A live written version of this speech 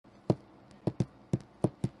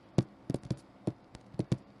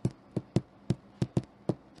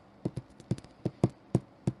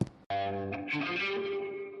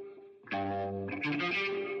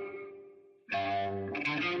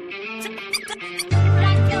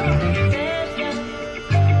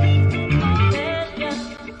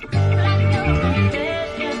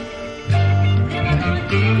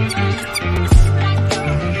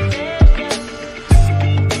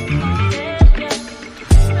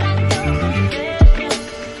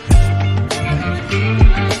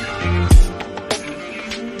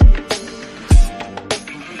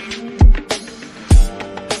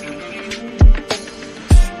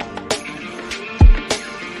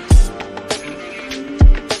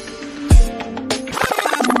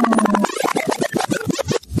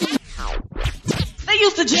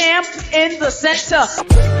In the center.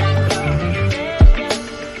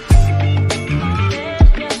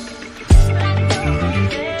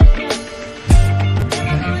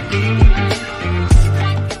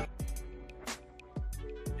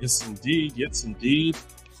 Yes, indeed. Yes, indeed.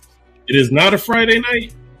 It is not a Friday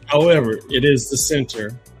night. However, it is the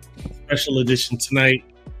center. Special edition tonight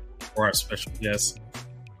for our special guest.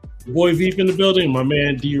 Boy Veep in the building. My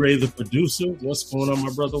man D-Ray, the producer. What's going on,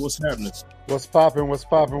 my brother? What's happening? What's popping? What's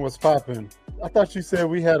popping? What's popping? I thought you said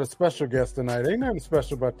we had a special guest tonight. Ain't nothing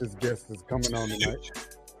special about this guest that's coming on tonight.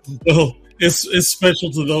 Well, it's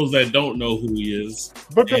special to those that don't know who he is.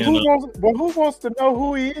 But who wants to know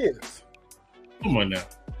who he is? Come on now.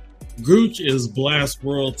 Gooch is Blast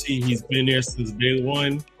royalty. He's been there since day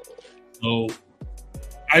one. So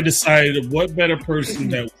I decided what better person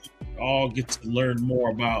that we all get to learn more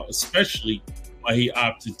about, especially why he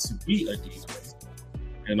opted to be a DJ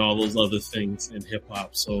and all those other things in hip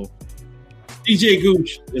hop. So DJ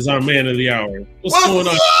Gooch is our man of the hour. What's going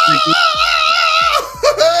on?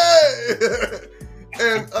 Hey!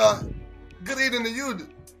 And good evening to you,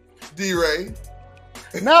 D-Ray.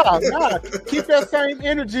 Nah. Keep that same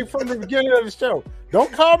energy from the beginning of the show.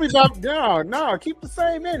 Don't call me back down. No, keep the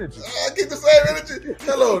same energy. Keep the same energy.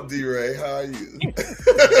 Hello, D-Ray. How are you?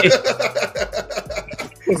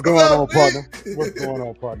 What's going on, partner? What's going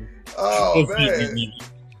on, partner? Oh, man.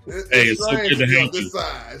 It's so good to be hang on this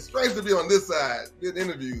side. It's strange to be on this side, getting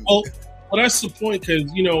interviewed. Well, that's the point, because,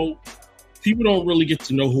 people don't really get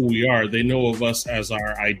to know who we are. They know of us as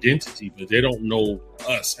our identity, but they don't know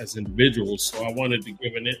us as individuals. So I wanted to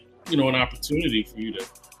give an opportunity for you to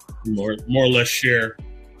more or less share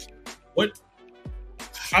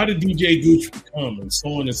how did DJ Gooch become, and so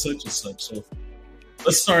on and such and such. So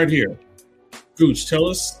let's start here. Gooch,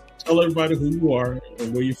 tell everybody who you are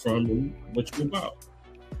and where you're from and what you're about.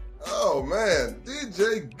 Oh man,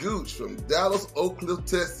 DJ Gooch from Dallas, Oak Cliff,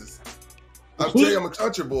 Texas. I'm telling you, I'm a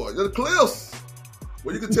country boy. You're the Cliffs.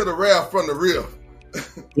 Well, you can tell the Ralph from the real.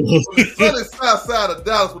 The sunny south side of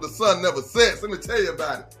Dallas where the sun never sets. Let me tell you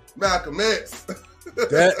about it. Malcolm X.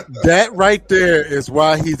 That right there is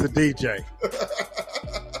why he's a DJ.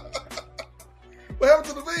 What happened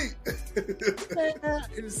to the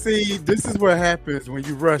beat? See, this is what happens when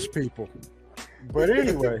you rush people. But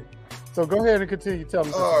anyway, so go ahead and continue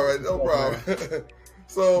telling me. All right, no problem.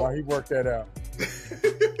 So he worked that out.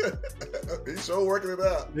 He's sure working it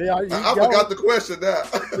out. Yeah, I forgot the question now.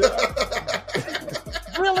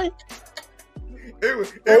 Really?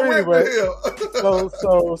 Anyway,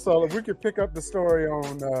 so if we could pick up the story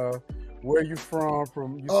on where you from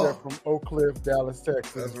you said from Oak Cliff, Dallas,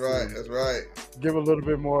 Texas. That's right. Give a little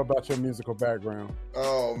bit more about your musical background.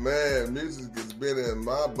 Oh man, music has been in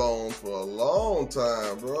my bones for a long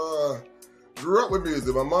time, bro. Grew up with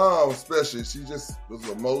music. My mom especially, she just was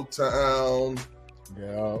a Motown.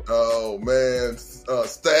 Yeah. Oh man,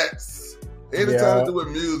 Stax. Anytime to do with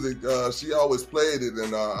music, she always played it,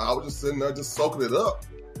 and I was just sitting there just soaking it up.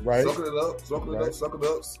 Right. Soaking it up.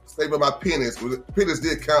 Stay with my pennies. Pennies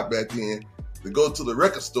did count back then. To go to the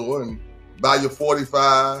record store and buy your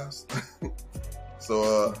 45s.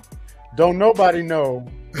 So, don't nobody know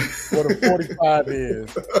what a 45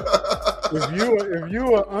 is. If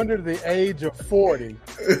you are under the age of 40,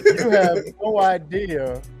 you have no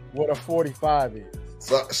idea what a 45 is.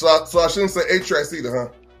 So I shouldn't say 8 tracks either, huh?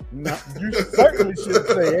 No, you certainly should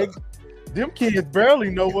say it. Them kids barely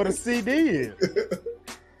know what a CD is.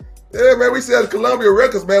 Yeah, man, we said Columbia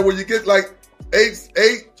Records, man, where you get like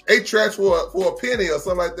eight tracks for a penny or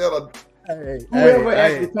something like that. Whoever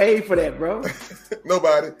actually paid for that, bro?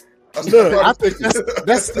 Nobody. Look, I think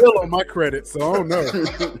that's still on my credit, so I don't know.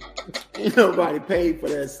 Ain't nobody paid for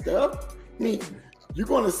that stuff. You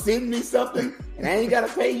gonna send me something and I ain't gotta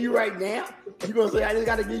pay you right now? You gonna say I just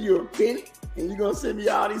gotta give you a penny and you gonna send me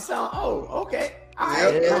all these songs? Oh, okay. All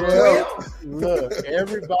right. Look,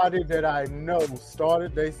 everybody that I know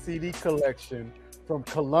started their CD collection from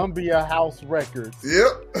Columbia House Records.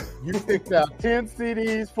 Yep. You picked out 10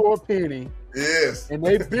 CDs for a penny, Yes. and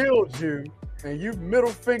they billed you, and you middle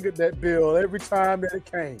fingered that bill every time that it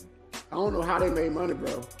came. I don't know how they made money,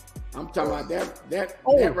 bro. I'm talking about that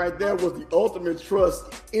Oh. right there was the ultimate trust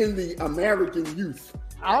in the American youth.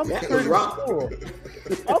 I'm That pretty was rock. sure.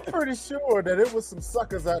 I'm pretty sure that it was some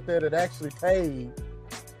suckers out there that actually paid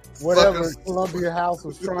whatever Suckers. Columbia House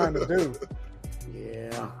was trying to do.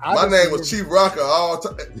 Yeah. I My just name was remember- Chief Rocker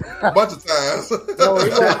a bunch of times. No,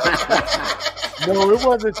 it wasn't. No, it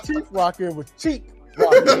wasn't Chief Rocker. It was Cheap You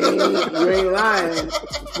Rocker. ain't lying.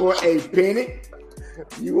 For a penny?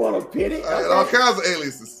 You want a penny? I had all kinds of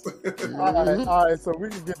aliases. All right, so we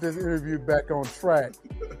can get this interview back on track.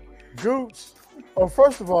 Gooch. Oh,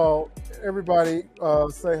 first of all, everybody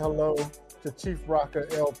say hello to Chief Rocker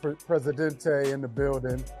El Presidente in the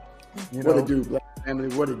building. You know, What it do, Black family?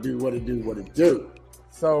 What it do? What it do? What it do?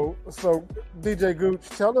 So DJ Gooch,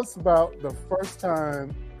 tell us about the first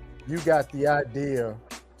time you got the idea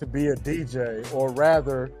to be a DJ, or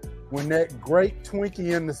rather, when that great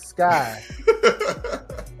Twinkie in the sky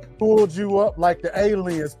pulled you up like the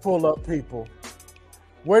aliens pull up people.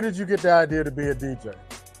 Where did you get the idea to be a DJ?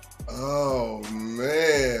 Oh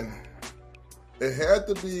man, it had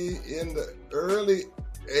to be in the early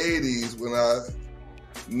 ¡80s when I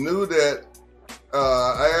knew that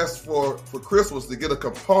I asked for Christmas to get a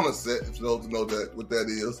component set. If you don't know what that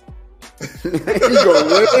is. You go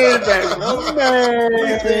way back, bro. Man.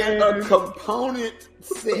 He said a component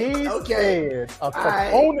set. He Okay. said a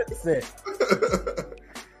component set.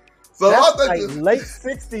 So That's I like think late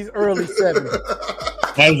 60s, early 70s.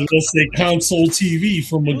 I was going to say console TV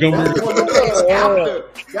from Montgomery. That's the one there after.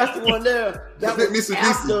 That's the one there. That was Mitsubishi.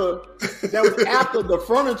 after. That was after the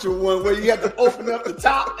furniture one where you had to open up the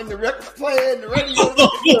top and the record player and the radio.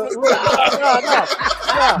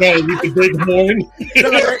 No, with the big horn.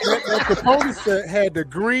 That component set had the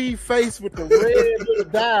green face with the red little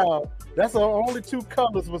dial. That's the only two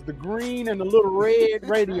colors was the green and the little red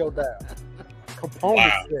radio dial. Component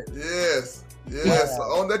Wow. set. yes.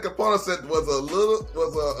 Wow. On that component set was a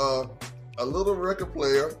little record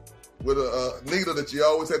player with a needle that you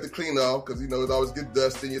always had to clean off because it always get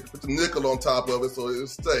dusty. You had to put the nickel on top of it so it would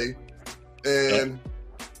stay. And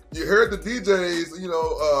you heard the DJs,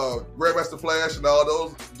 Grandmaster Flash and all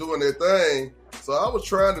those doing their thing. So I was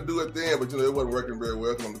trying to do it then, but it wasn't working very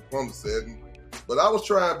well on the component set. But I was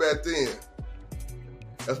trying back then.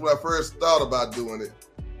 That's when I first thought about doing it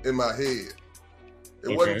in my head.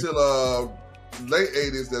 It wasn't until late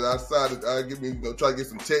 '80s that I decided I'd try to get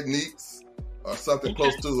some techniques or something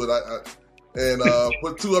close to it. And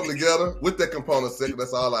put two of them together with that component set.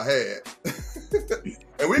 That's all I had.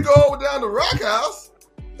 And we go over down to Rock House.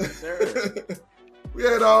 We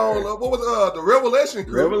had on what was the Revelation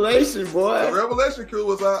Crew. Revelation, boy. The Revelation Crew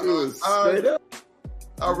was Straight up.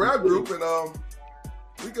 our rap group, and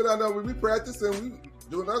we get out there, we practice, and we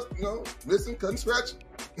doing us, missing, cutting, scratching.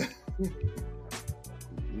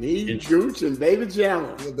 Me, Gooch, and Baby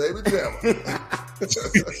Jammer. The Baby Jammer.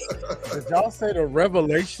 Did y'all say the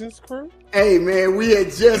Revelations crew? Hey, man, we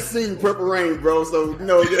had just seen Purple Rain, bro. So, Wait,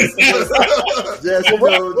 hold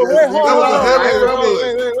on.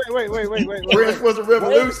 Prince was a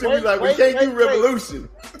revolution. We can't do revolution.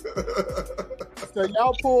 So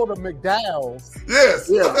y'all pulled the McDowells. Yes.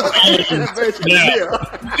 Yeah. Basically,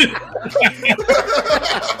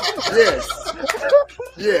 Yes.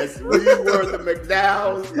 Yes. We were the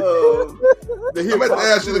McDowells of the hip I'm hop. going to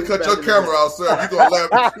ask you to cut your camera out, sir. You're going to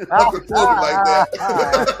laugh up and forth like that.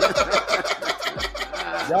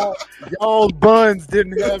 Y'all's buns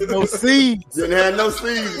didn't have no seeds. Didn't have no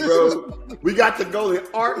seeds, bro. We got the golden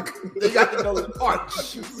arc. They got the golden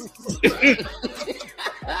arch.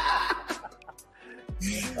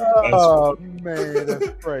 Oh man, that's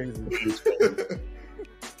crazy.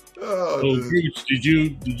 Oh, So, dude. Gooch, did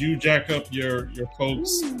you jack up your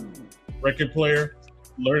folks' record player,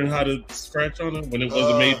 learn how to scratch on it when it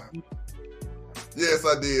wasn't made? Yes,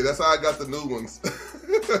 I did. That's how I got the new ones.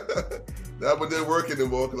 That one didn't work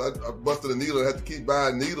anymore because I busted a needle and had to keep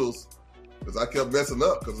buying needles because I kept messing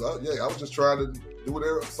up because I was just trying to do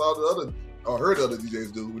whatever I saw the other or heard other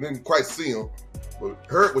DJs do. We didn't quite see them, but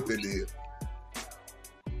heard what they did.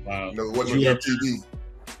 Wow. It wasn't on TV.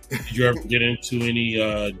 Did you ever get into any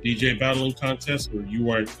DJ battling contests, or you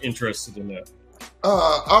weren't interested in that?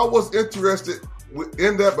 I was interested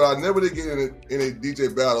in that, but I never did get in any DJ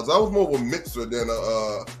battles. I was more of a mixer than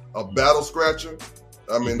a battle scratcher.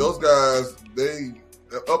 I mean, those guys,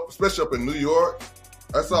 especially up in New York,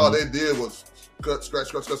 that's all they did was cut,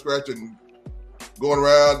 scratch, and going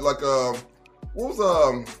around like what was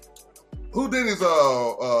Houdini's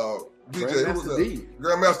DJ, who was Grandmaster that? D.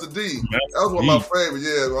 Grandmaster D. That was one of my favorites.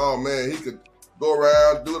 Yeah, oh man, he could go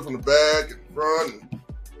around, do it from the back and front,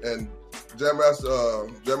 and Jam Master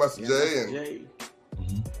Jay and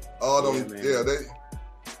all them. Yeah, they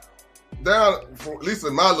down. At least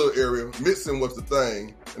in my little area, mixing was the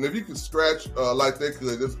thing. And if you could scratch like they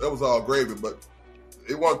could, that was all gravy. But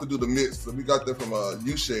they wanted to do the mix, so we got that from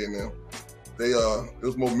Ushay and them. It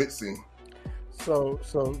was more mixing. So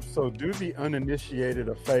do the uninitiated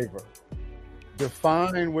a favor.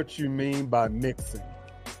 Define what you mean by mixing.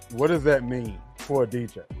 What does that mean for a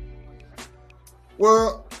DJ?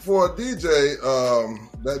 Well, for a DJ,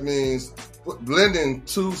 that means blending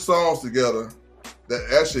two songs together that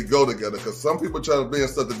actually go together. Because some people try to blend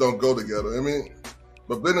stuff that don't go together. I mean,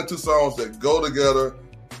 but blending two songs that go together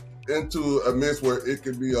into a mix where it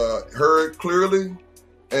can be heard clearly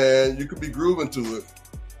and you could be grooving to it,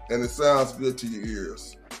 and it sounds good to your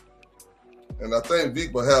ears. And I think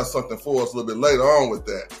Vic will have something for us a little bit later on with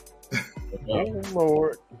that. Oh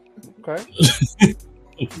Lord. Okay.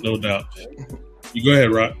 No doubt. You go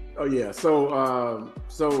ahead, Rock. Oh yeah. So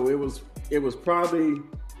it was probably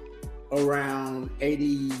around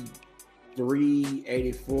 83,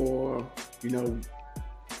 84, you know,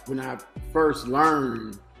 when I first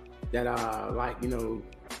learned that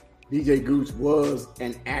DJ Gooch was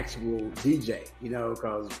an actual DJ, you know,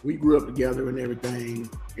 because we grew up together and everything.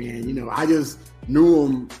 And, you know, I just knew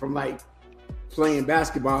him from like playing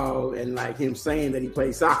basketball and like him saying that he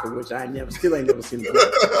played soccer, which still ain't never seen him play.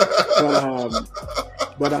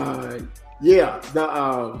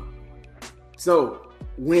 So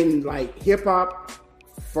when like hip hop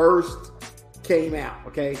first came out,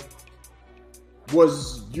 okay,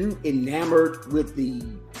 was you enamored with the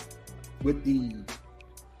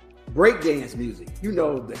breakdance music? You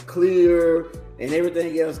know, the clear and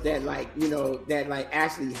everything else that like, you know, that like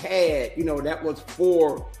actually had, you know, that was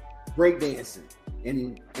for breakdancing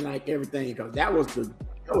and like everything, because that was the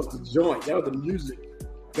joint, that was the music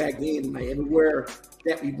back then. Like everywhere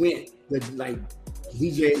that we went, the like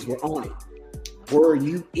DJs were on it. Were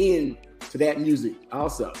you into that music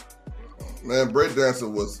also? Man,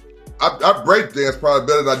 breakdancing was. I breakdanced probably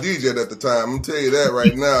better than I DJ'd at the time. I'm gonna tell you that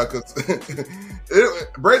right now, because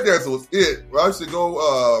breakdancing was it. I used to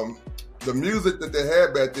go. The music that they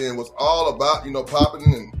had back then was all about, you know, popping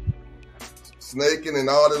and snaking and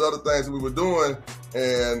all the other things that we were doing.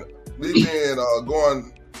 And me being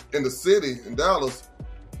going in the city in Dallas,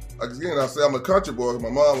 again, I say I'm a country boy. My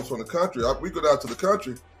mom was from the country. We go down to the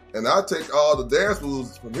country, and I take all the dance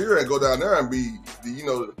moves from here and go down there and be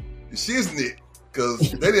the shiznit.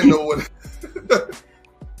 Because they didn't know what.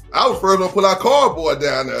 I was first gonna put our cardboard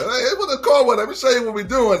down there. Hey, put the cardboard. Let me show you what we're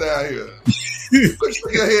doing down here.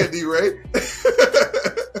 Shake your head, D-Ray.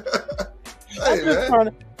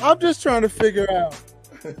 I'm just trying to figure out,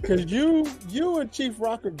 because you and Chief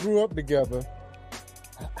Rocker grew up together.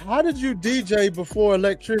 How did you DJ before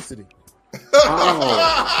electricity?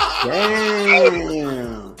 Oh,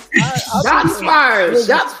 damn! Shots fired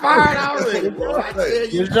already, bro. I tell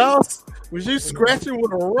you. Was you scratching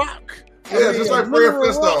with a rock? Yeah, just like Fred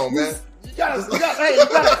Flintstone, man. You gotta crank it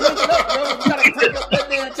up, bro. You gotta crank up that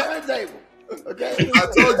damn turntable. Okay. I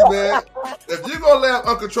told you, man. If you're gonna laugh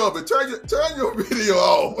uncontrollably, turn your video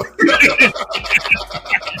off.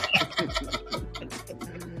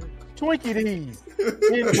 Twinkie these.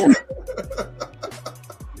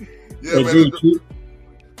 Yeah, man.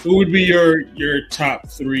 Who would be your top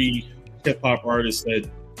three hip hop artists that,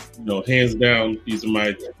 you know, hands down, these are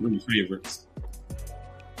my three favorites?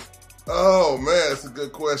 Oh man, that's a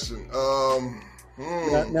good question.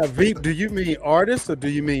 Now, Veep, do you mean artists or do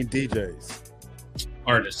you mean DJs?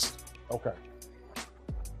 Artists. Okay.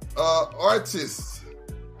 Artists.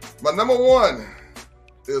 My number one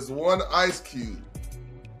is one Ice Cube.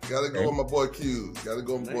 Gotta go with my boy Q. Gotta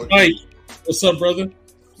go with my boy Q. Mike, what's up, brother?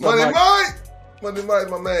 Money Mike,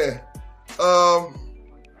 my man.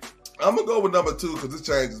 I'm gonna go with number two because this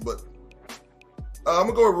changes, but I'm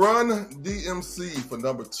gonna go with Run DMC for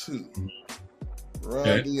number two.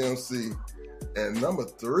 Run DMC. And number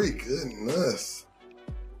three, goodness.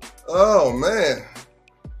 Oh man.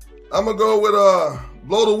 I'm gonna go with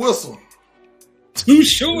Blow the Whistle. Too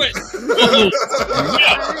short.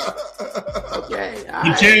 Okay.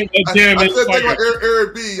 You can't jam I it. said think about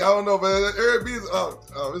Eric B. I don't know, man. Eric B. is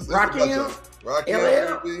Rakim, Rakim, LL.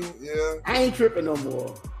 Eric B. Yeah. I ain't tripping no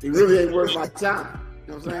more. It really ain't worth my time.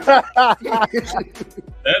 You know what I'm saying?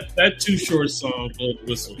 That Too Short song, Blow the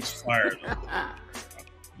Whistle, is fire.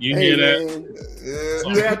 You Hey, hear that? man, Yeah.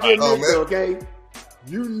 you have to admit, Oh, man. okay?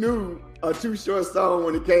 You knew a Too Short song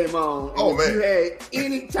when it came on. Oh, If man. you had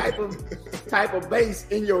any type of bass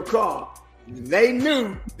in your car, They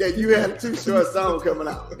knew that you had a Too Short song coming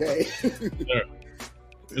out. Okay. Yes,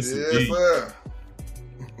 Yes, indeed. sir.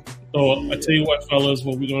 So I tell you what, fellas,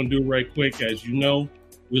 what we're gonna do right quick, as you know,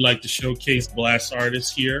 we like to showcase blast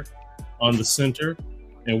artists here on the center,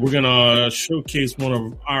 and we're gonna showcase one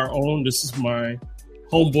of our own. This is my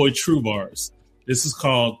homeboy True Bars. This is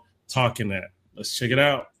called Talking That. Let's check it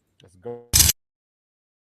out. Let's go.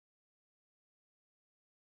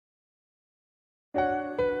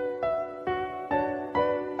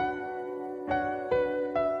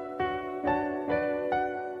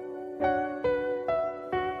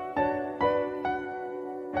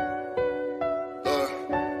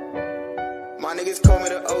 My niggas call me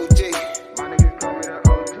the OG.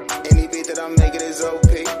 Any beat that I'm making is OP.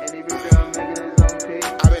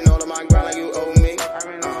 I've been all on my grind like you owe me.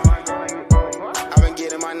 I've been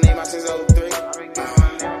getting my name out since 03.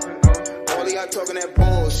 All of y'all talking that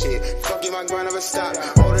bullshit. Fuck you, my grind never stop.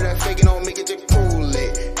 All of that faking on me, get your cool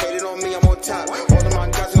lit. Hated on me, I'm on top. All of my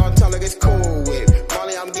guys gon' talk like it's cool with.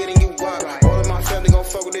 Molly, I'm getting you up. All of my family gon'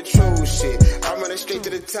 fuck with the true shit. I'm running straight to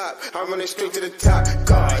the top. I'm running straight to the top.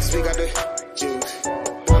 Cause we got the juice.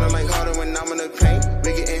 Running like harder when I'm in the paint.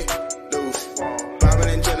 We getting loose. Bobbing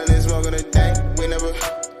and chilling and smoking the day. We never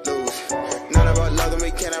lose. None about love and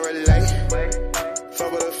we cannot relate.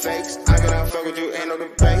 Fuck with the fakes. I cannot fuck with you, ain't no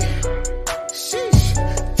debate. Sheesh.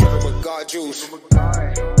 Drippin' with God juice. What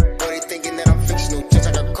they thinking that I'm fictional, just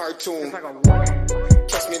like a cartoon.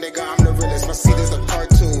 Trust me, nigga, I'm the realest. My seat is the part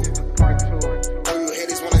 2. All you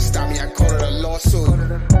haters wanna stop me, I call it a lawsuit.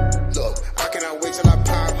 Look, I cannot wait till I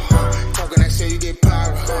pop. Talking that shit, you get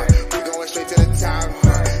popped. We going straight to the top.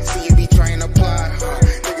 See you be trying to plot.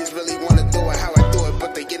 Niggas really wanna do it how I do it,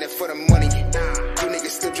 but they get it for the money. You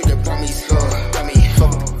niggas still drinking bummies. Dummy,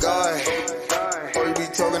 fuck with God. All you be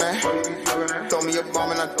talking that. Throw me a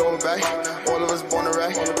bomb and I throw it back. All of us born to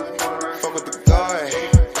rap. Fuck with the God.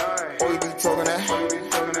 All you be talking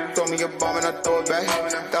that. Throw me a bomb and I throw it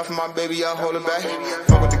back. Die for my baby, I hold it back.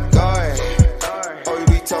 Fuck with the God. All you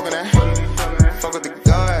be talking that. Fuck with the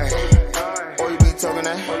God. All you be talking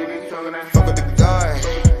that. Fuck with the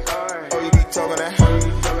God. All you be talking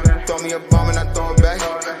that. Throw me a bomb and I throw it back.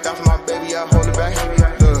 Die for my baby, I hold it back.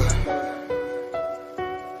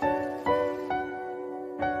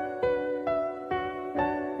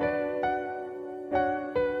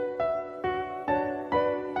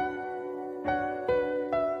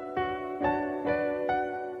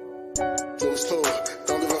 Lose too.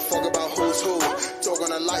 Don't give a fuck about who's who. Talk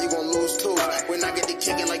on a lot, you gon' lose too. When I get the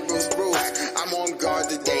kicking like Bruce, I'm on guard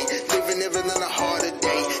today. Living in a harder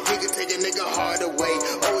day. You can take a nigga hard away.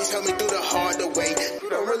 Always help me through the harder way. You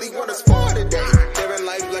don't really wanna spar today. Living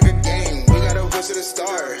life like a game. We gotta rush to the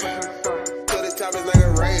start. To the top is like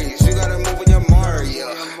a race. You gotta move in your Mario.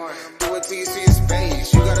 Do it till you see your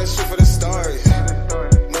space. You gotta shoot for the stars.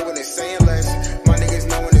 Moving and saying less. My niggas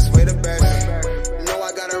knowing it's way the best. Know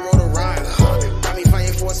I gotta roll the ride. Got me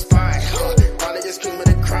fighting for a spy. My niggas came with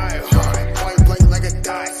a crime. Point blank like a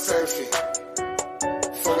guy surfing.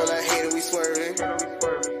 Fuck all that hate and we swerving.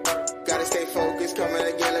 Gotta stay focused, coming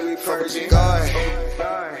again like we purging. God,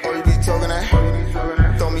 all you be talking that.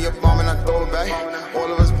 Throw me a bomb and I throw it back.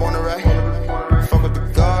 All of us born to rap. Fuck with the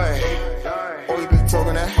God. All you be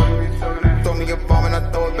talking that. Throw me a bomb and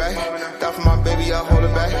I throw it back. Die for my baby, I hold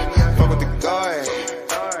it back. Fuck with the God.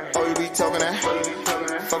 All you be talking that.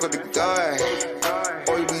 Fuck with the God.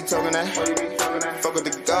 All you be talking that. Fuck with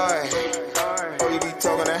the God. All you be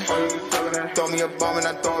talking that. Throw me a bomb and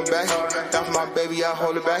I throw it back. Die for my baby, I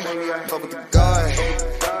hold it back. Fuck with the God.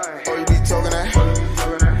 All you be talking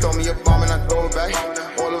that. Throw me a bomb and I throw it back.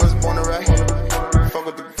 All of us born to rap. Fuck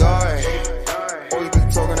with the God. All you be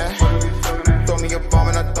talking that. Throw me a bomb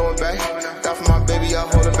and I throw it back. Die for my baby, I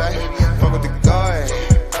hold it back. Fuck with the God.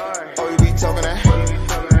 All you be talking that.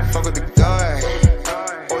 Fuck with the God.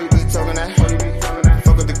 All you be talking that.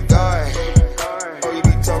 Fuck with the God. All you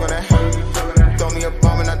be talking that. Throw me a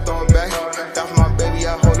bomb and I throw it back. Die for my baby,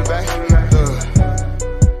 I hold it back.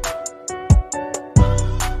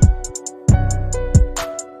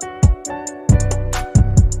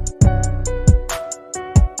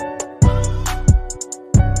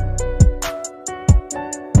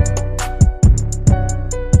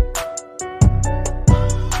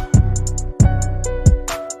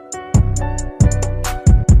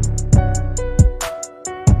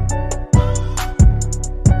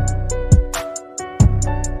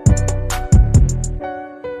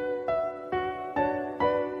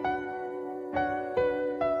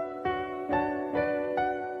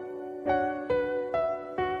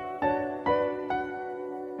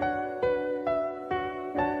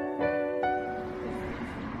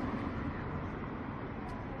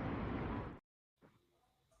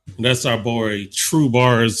 That's our boy True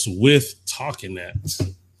Bars with Talking That.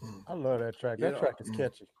 I love that track. That track is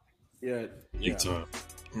catchy. Yeah. Big time.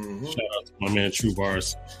 Mm-hmm. Shout out to my man True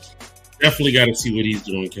Bars. Definitely got to see what he's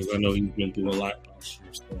doing because I know he's been through a lot last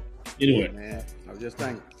year. So anyway, Man, I was just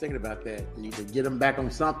thinking about that. You need to get him back on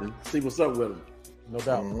something. See what's up with him. No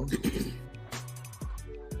doubt. Mm-hmm.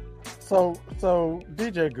 So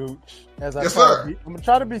DJ Gooch, as I Yes, try sir. to be, I'm gonna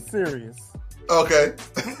try to be serious. Okay.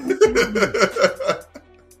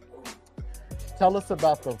 Tell us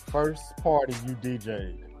about the first party you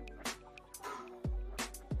DJ'd.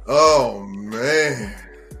 Oh man,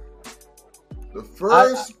 the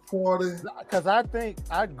first party. Because I think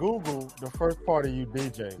I Googled the first party you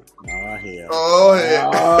DJ'd. Oh, hell. Oh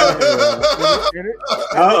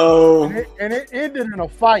yeah. And it ended in a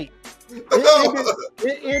fight.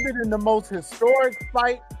 It ended in the most historic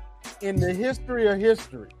fight in the history of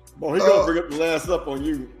history. Boy, he gonna bring up the last up on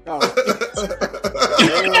you. Oh.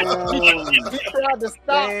 He tried to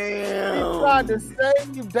stop. Damn. He tried to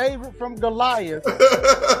save David from Goliath.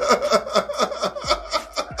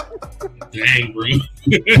 dang, bro.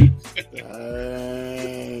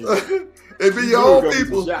 It be your own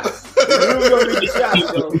people. You gonna be the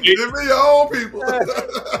shots, bro. It be your own people.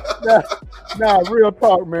 Nah, real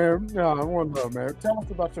talk, man. Nah, one love, man. Tell us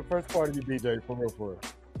about your first party you DJ for real.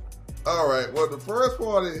 All right. Well, the first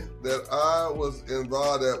party that I was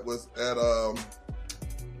involved at was at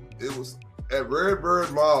it was at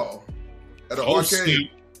Redbird Mall at an arcade.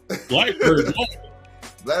 Blackbird.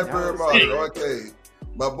 Blackbird Mall at an arcade.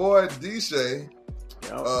 My boy D-Shay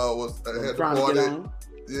was had the party.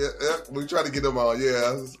 Yeah, we tried to get him on.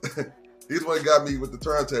 Yeah, he's the one that got me with the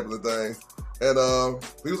turntable and things. And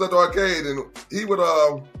he was at the arcade, and he would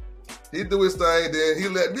he'd do his thing. Then he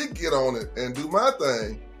let me get on it and do my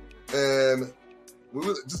thing. And we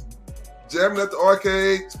were just jamming at the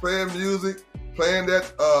arcade, playing music, playing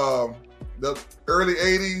that the early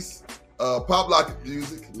 '80s pop lock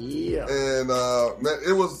music. Yeah. And man,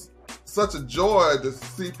 it was such a joy to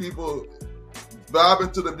see people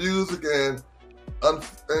vibing to the music and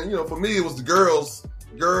you know, for me it was the girls.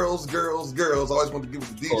 I always wanted to get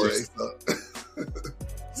with the DJ.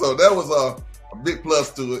 So that was a big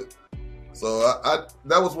plus to it. So I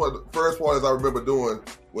that was one of the first parties I remember doing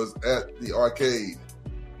was at the arcade.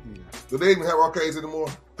 Do they even have arcades anymore?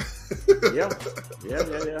 Yeah.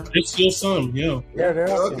 It's still some, yeah. Yeah, they're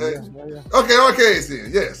Okay. Yeah. Okay, arcades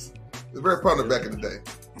then. Yes, it's very prominent back in the day.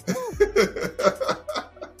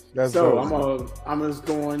 That's So dope. I'm just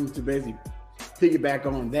going to basically piggyback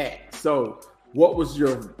on that. So what was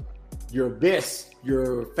your best,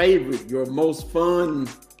 your favorite, your most fun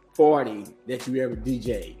party that you ever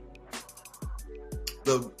DJ'd?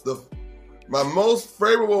 My most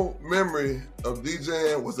favorable memory of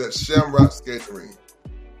DJing was at Shamrock Skating Ring.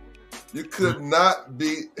 You could not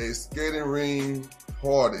beat a skating ring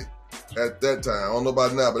party at that time. I don't know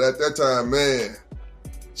about now, but at that time, man,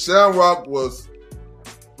 Shamrock was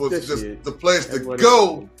just the place to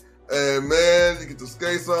go. And man, you get the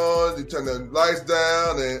skates on, you turn the lights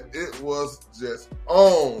down, and it was just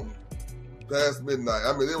on past midnight.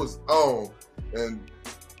 I mean, it was on. And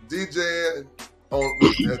DJing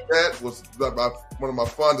at that was one of my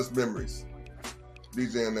fondest memories.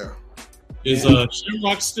 DJing there. Is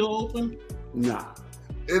Shamrock still open? Nah.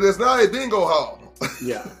 It is now a bingo hall.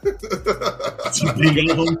 Yeah.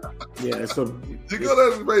 Bingo. Yeah. So You go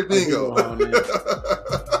there to play bingo.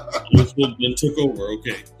 Which then took over.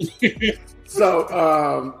 Okay.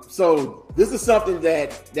 So this is something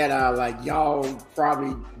that like y'all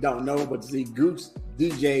probably don't know, but see, Gooch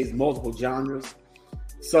DJs multiple genres.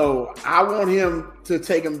 So I want him to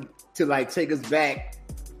take us back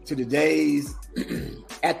to the days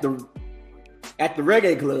at the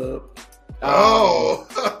reggae club.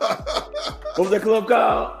 What was that club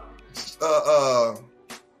called?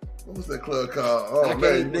 What was that club called? Oh, I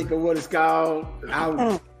can't think of what it's called.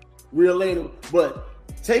 I'll real later. But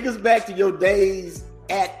take us back to your days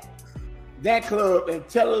at that club and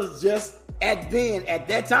tell us just at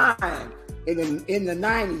that time in the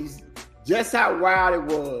 90s, just how wild it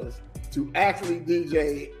was to actually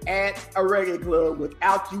DJ at a reggae club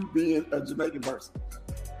without you being a Jamaican person.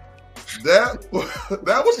 That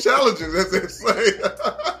was challenging, as they say.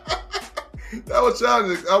 That was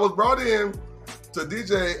challenging. I was brought in to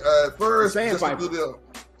DJ at first Sandpiper.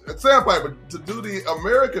 Sandpiper to do the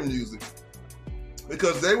American music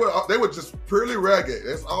because they were just purely reggae.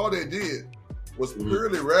 That's all they did was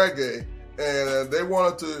purely reggae, and they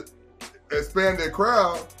wanted to expand their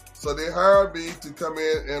crowd, so they hired me to come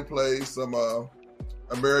in and play some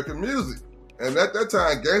American music. And at that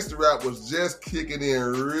time, gangster rap was just kicking in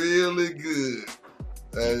really good.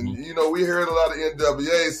 And you know, we heard a lot of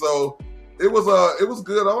NWA, so it was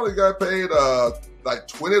good. I only got paid like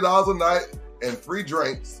 $20 a night and free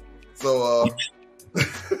drinks. So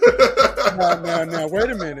now wait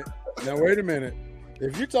a minute.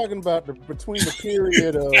 If you're talking about between the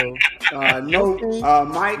period of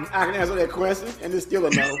Mike, I can answer that question, and it's still a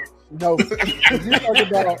no. No, if you're talking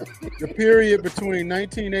about the period between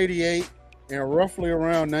 1988 and roughly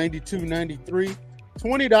around 92, 93,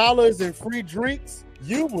 $20 in free drinks,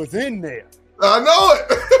 you was in there. I know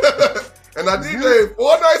it. And I DJ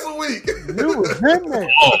 4 nights a week. You was in there.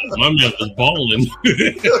 Oh, my man was balling.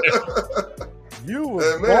 You was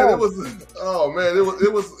and man, it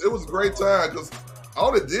was a great time because I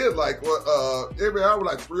only did like every hour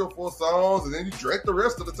like 3 or 4 songs, and then you drank the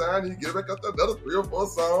rest of the time, and you get back up to another 3 or 4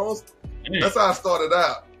 songs. That's how I started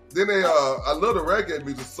out. Then I love the reggae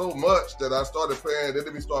music so much that I started playing. They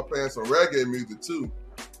let me start playing some reggae music too,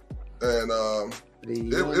 and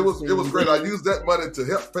it was great. I used that money to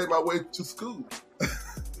help pay my way to school.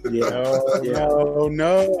 No.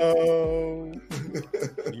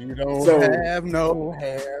 You don't have no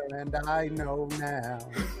hair, and I know now.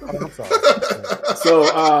 I'm sorry.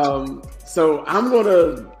 So I'm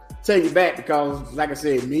gonna take it back because, like I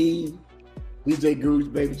said, me, DJ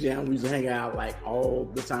Gooch, Baby Jam, we used to hang out like all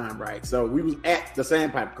the time, right? So we was at the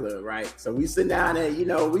Sandpiper Club, right? So we sitting down there, you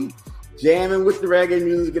know, we jamming with the reggae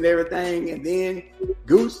music and everything, and then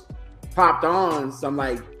Goose popped on some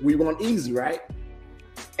like We Want Easy, right?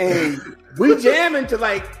 And we jamming to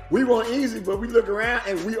like We Want Easy, but we look around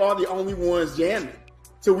and we are the only ones jamming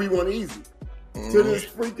to We Want Easy. To this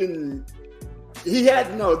freaking, he had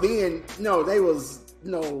they was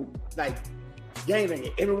like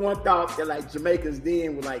gangbanging. Everyone thought that like Jamaicans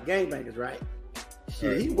then were like gangbangers, right?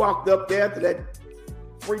 Shit, he walked up there to that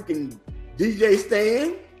freaking DJ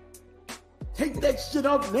stand. Take that shit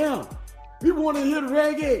off now. We want to hear the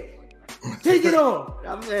reggae. Take it off.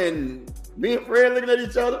 And me and Fred looking at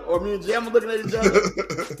each other, or me and Jam looking at each other,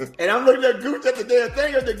 and I'm looking at Gooch at the damn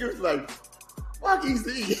thing, and the Gooch like, fuck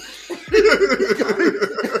Easy.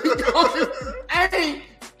 I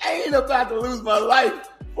ain't about to lose my life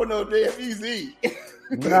for no damn Easy.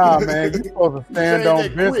 Nah, man, you supposed to stand on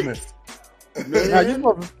business. Now,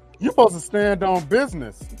 you supposed to stand on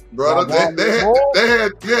business. Brother, they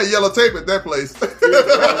had yellow tape at that place.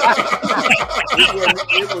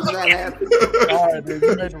 It was not happening. All right, man,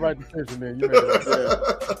 you made the right decision, man. You made the right decision.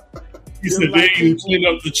 He said they didn't clean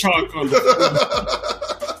up the chalk on the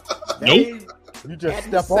floor. Nope. You just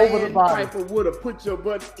step over the body. Piper would have put your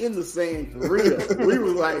butt in the sand for real. We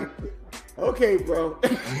was like, okay, bro.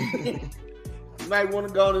 You might want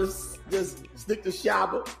to go to just stick to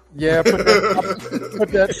Shabba. Yeah, put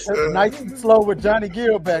that nice and slow with Johnny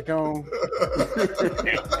Gill back on.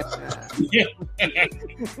 Yeah. It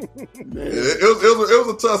was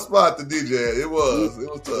a tough spot to DJ. It was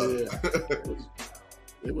tough. Yeah.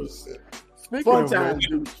 It was Speaking fun of times,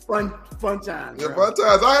 dude. Fun times. Yeah, bro. fun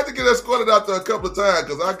times. I had to get escorted out there a couple of times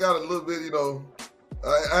because I got a little bit,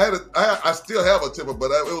 I still have a temper,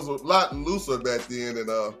 but it was a lot looser back then, and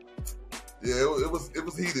it was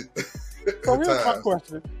heated. So here's my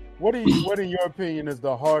question: What in your opinion is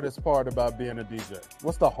the hardest part about being a DJ?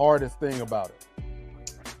 What's the hardest thing about it?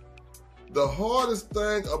 The hardest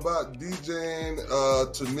thing about DJing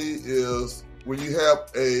to me is when you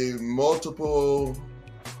have a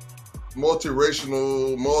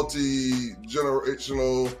multiracial,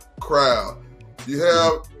 multi-generational crowd. You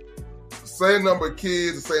have the same number of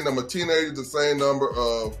kids, the same number of teenagers, the same number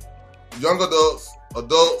of young adults,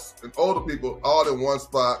 and older people all in one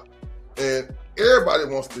spot. And everybody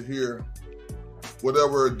wants to hear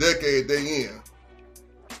whatever decade they in.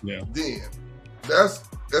 Yeah. Then that's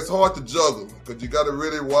hard to juggle because you got to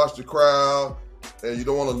really watch the crowd, and you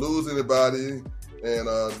don't want to lose anybody. And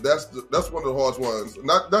that's one of the hardest ones.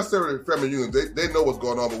 Not necessarily family reunions. They know what's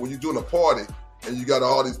going on, but when you're doing a party and you got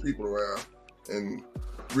all these people around, and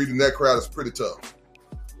reading that crowd is pretty tough.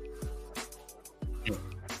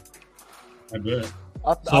 I bet.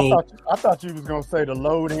 I thought you was gonna say the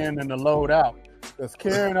load in and the load out. Because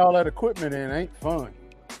carrying all that equipment in ain't fun.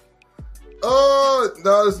 No,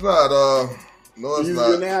 it's not. No, it's Easier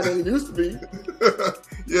not. now than it used to be.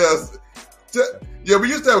 Yes. Yeah, we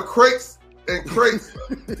used to have crates and crates.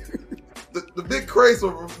 the big crates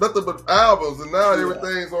were nothing but albums, and now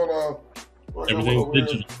everything's on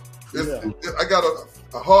Everything's digital. I got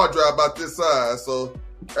a hard drive about this size, so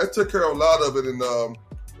that took care of a lot of it. And That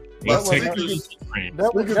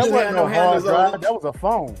wasn't no hard drive. That was a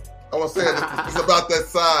phone. I was saying it's about that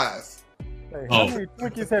size. Hey, how many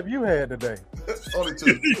Twinkies have you had today? Only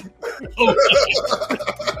 2.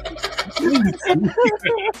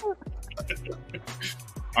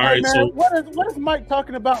 All right, man, so what is Mike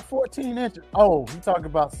talking about? 14 inches. Oh, he talking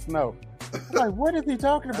about snow. Like, what is he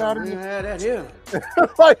talking about? Yeah, that here.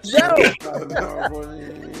 Like, yo. I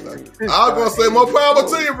was gonna say more power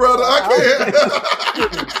to you, brother. I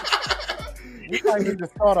can't. We might need to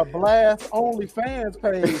start a Blast OnlyFans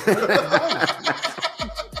page.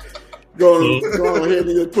 Go ahead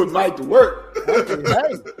and just put Mike to work.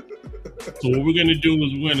 Hey. So what we're gonna do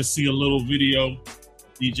is we're gonna see a little video.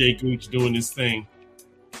 DJ Gooch doing his thing.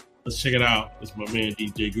 Let's check it out. It's my man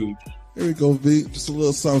DJ Gooch. Here we go, V. Just a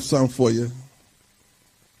little something for you.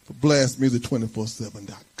 For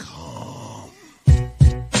blastmusic247.com.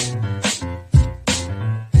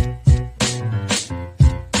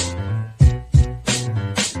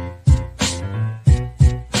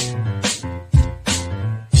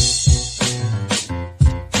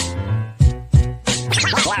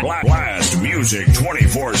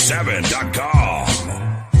 Blastmusic247.com.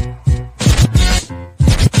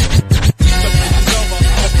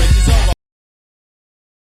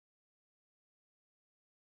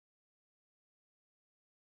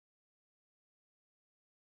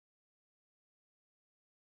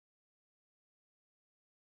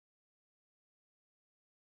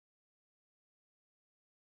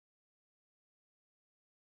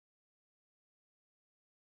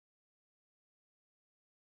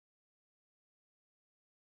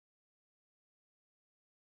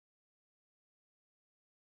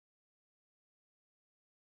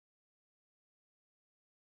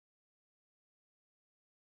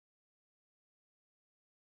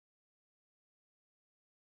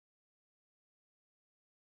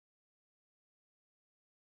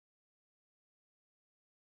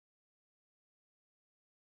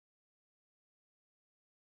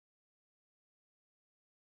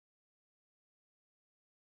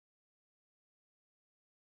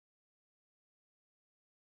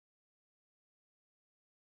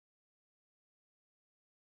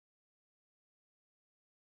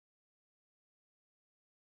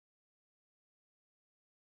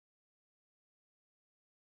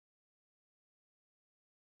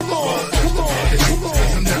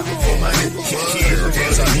 Here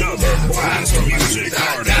is another Blast Music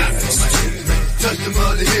artist. Touch the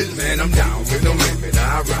mother hill, man, I'm down with no limit.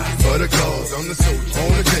 I ride for the cause, I'm the soldier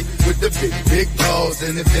on the take with the big paws.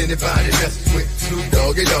 And if anybody messes with Snoop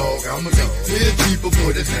Doggy Dogg, I'ma go. His people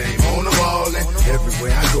put his name on the wall, and everywhere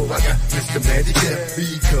I go, I got Mr. Magic there.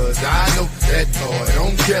 Because I know that boy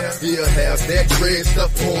don't care. He'll have that red stuff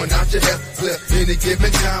pouring out your hair. Clear any given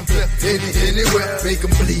time, clear anywhere. Make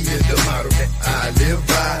them bleed is the motto that I live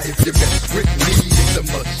by. If you mess with me, it's a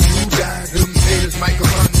must you die. Them haters might come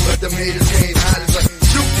run, but them haters can't hide. It's like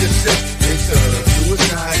shoot yourself. It's a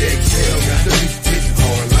suicide exhale. Got to be hitting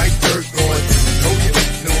hard like dirt going. Oh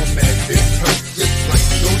yeah, no man, this hurt. Just like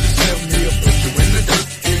soldiers tell me, I'll put you in the dirt.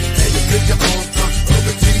 And you pick up on front of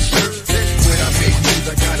a t-shirt. When I make moves,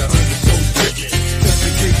 I gotta undershow strip. Just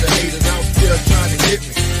in case the haters out there trying to get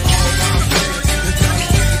me. All my fans, they're trying to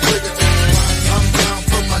put the trigger. I'm down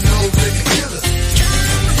from my nose, they can kill us.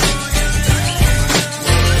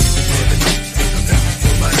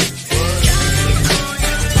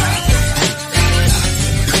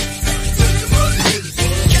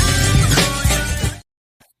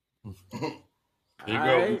 There you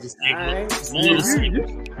go. Just a little You sneak.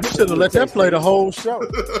 should have let that play the whole show.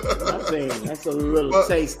 I'm saying that's a little But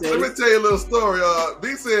taste. let me tell you a little story.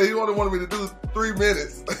 B said he only wanted me to do 3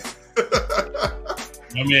 minutes.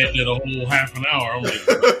 My man did a whole half an hour. I'm like,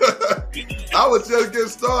 I was just getting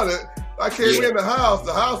started. I came in the house.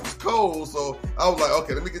 The house was cold, so I was like,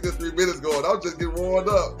 okay, let me get this 3 minutes going. I was just getting warmed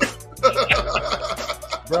up.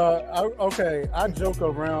 Bro, I joke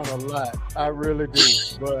around a lot. I really do.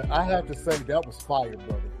 But I have to say, that was fire,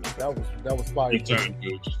 brother. That was fire. big time,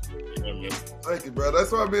 Gooch. Yeah, man. Thank you, bro.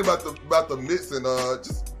 That's what I mean about the mixing.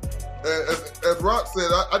 Just as Rock said,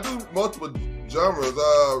 I do multiple genres.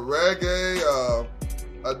 Reggae.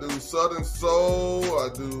 I do Southern soul. I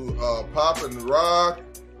do pop and rock,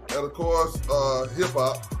 and of course hip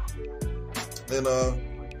hop. And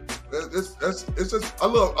it's just I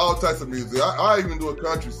love all types of music. I even do a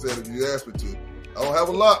country set if you ask me to. I don't have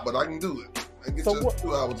a lot, but I can do it. I can get just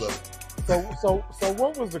 2 hours of it. So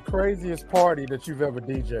what was the craziest party that you've ever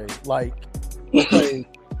DJ'd? Like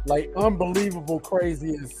unbelievable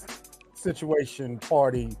craziest situation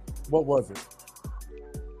party. What was it?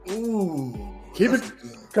 Ooh. Keep it.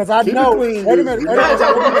 Because I know. Wait a minute. Hold on.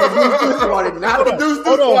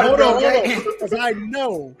 Because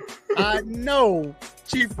I know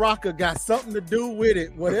Chief Rocker got something to do with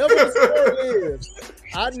it. Whatever the story is,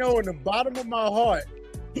 I know in the bottom of my heart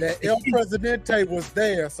that El Presidente was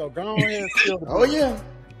there. So go ahead and spill the Oh yeah.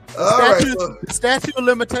 Statute of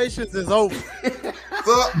limitations is over.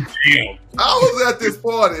 So I was at this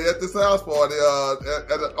house party,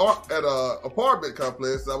 at an apartment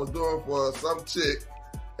complex I was doing for some chick,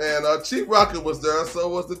 and Chief Rocket was there, so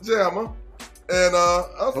was the Jammer, and I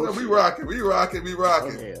was like, we rocking. Oh,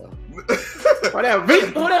 yeah. Whatever.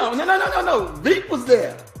 Veep, hold on. No. Veep was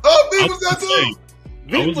there. Oh, Veep was there too.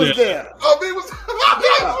 Veep was there. Oh, Veep was.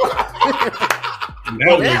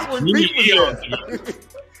 That was Veep was there.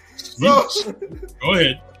 So, go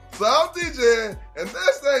ahead. So I'm DJing, and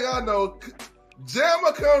next thing I know,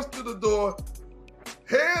 Jammer comes to the door,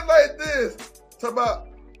 hand like this, talking about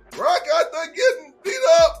Rock out there getting beat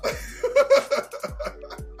up.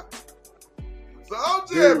 So I'm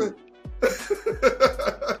jamming.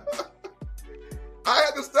 I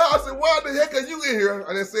had to stop. I said, why the heck are you in here?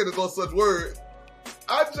 I didn't say those such words.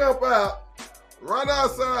 I jump out, run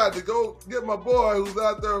outside to go get my boy who's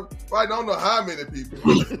out there fighting I don't know how many people.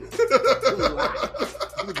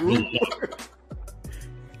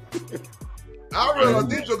 I realized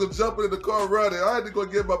these jokers jumping in the car running. I had to go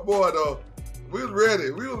get my boy though. We was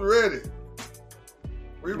ready. We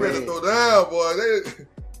ready to throw down, boy.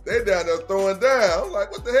 They down there throwing down. I'm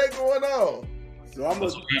like, what the heck going on? So I'm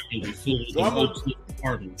gonna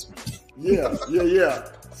yeah.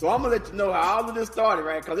 So I'm gonna let you know how all of this started,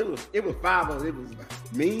 right? Because it was 5 of us. It was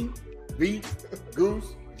me, Beat,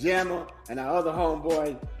 Goose, Jammer, and our other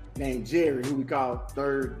homeboy named Jerry, who we call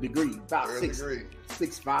Third Degree, about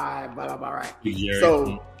 6'5", blah blah, right?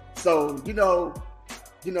 So you know,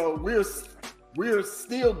 we're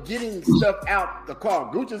still getting stuff out the car.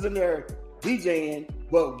 Gooch is in there DJing,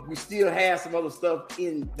 but we still have some other stuff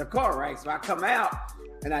in the car, right? So I come out,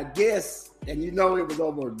 and I guess, and it was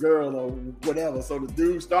over a girl or whatever. So the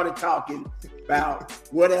dude started talking about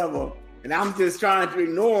whatever, and I'm just trying to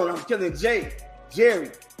ignore him. I'm telling Jerry,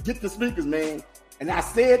 get the speakers, man. And I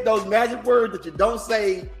said those magic words that you don't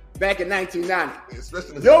say back in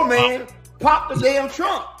 1990. Yo, man, pop the damn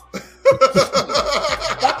trunk. By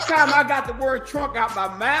the time I got the word trunk out my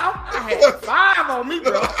mouth, I had 5 on me,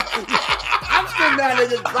 bro. I'm sitting down there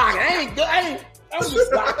just blocking. I'm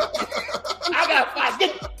just blocking. I got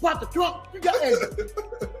 5. Pop the trunk. You got it.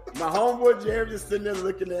 My homeboy Jerry just sitting there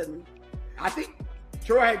looking at me. I think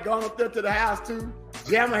Troy had gone up there to the house too.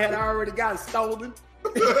 Jammer had already got stolen.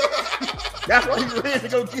 That's why he ran to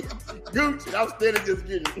go get Gooch, and I was standing just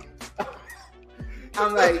getting it.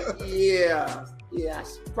 I'm like, yeah, I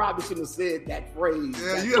probably shouldn't have said that phrase.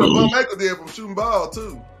 Yeah, you had a bum ankle there from shooting ball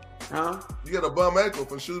too. Huh? You got a bum ankle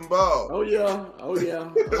from shooting ball. Oh yeah. Oh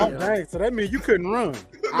dang! So that means you couldn't run.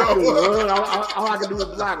 I couldn't run. All I could do was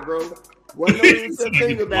block, bro. Wasn't no innocent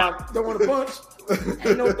thing about throwing a punch.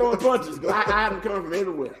 Ain't no throwing punches. I had them coming from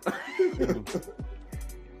everywhere.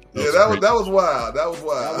 Yeah, that was wild. That was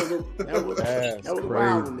wild. That was a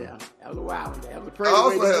wild one there. That was a wild one there. That was a crazy. I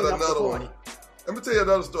also had another one. Let me tell you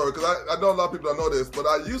another story, because I know a lot of people don't know this, but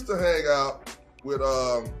I used to hang out with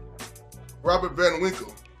Robert Van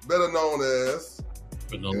Winkle, better known as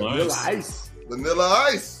Vanilla Ice. Vanilla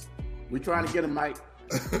Ice. We trying to get him, Mike.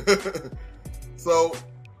 So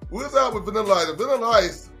we was out with Vanilla Ice. Vanilla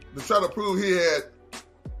Ice, to try to prove he had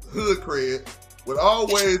hood cred, would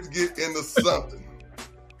always get into something.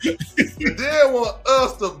 He didn't want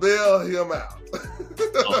us to bail him out.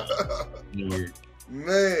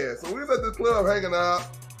 Man, so we was at the club hanging out,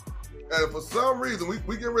 and for some reason, we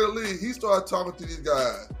getting ready to leave. He started talking to these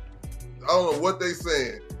guys. I don't know what they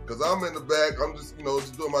saying, because I'm in the back. I'm just,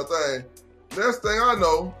 just doing my thing. Next thing I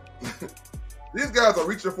know, these guys are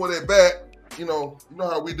reaching for their back. You know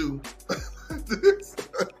how we do.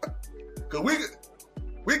 Because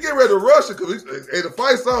we get ready to rush it, because the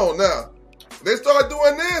fight's on now. They start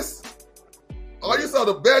doing this. Oh, you saw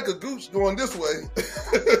the back of Gooch going this way.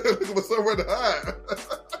 Looking for somewhere to hide.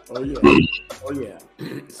 Oh yeah.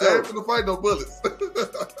 So, I ain't finna fight no bullets.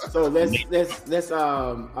 So let's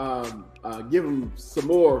give him some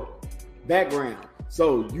more background.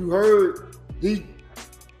 So you heard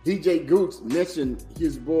DJ Gooch mention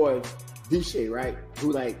his boy D-Shay, right?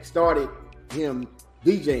 Who started him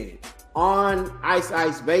DJing on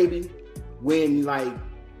Ice Baby when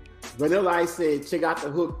Vanilla Ice said, check out the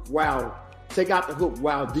hook while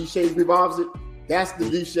D-Shay revolves it. That's the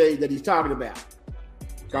D-Shay that he's talking about.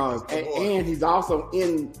 And he's also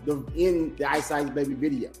in the Ice Baby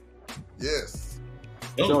video. Yes.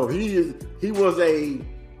 So he was a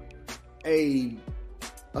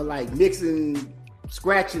mixing,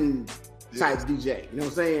 scratching type DJ. You know what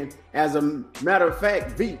I'm saying? As a matter of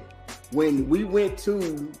fact, Veep, when we went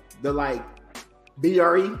to the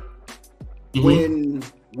BRE, when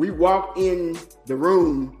we walked in the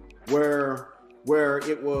room where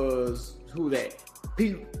it was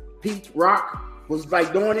Pete Rock was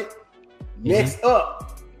like doing it. Next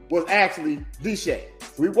up was actually D-Shay.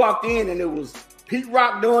 We walked in and it was Pete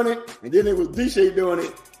Rock doing it, and then it was D-Shay doing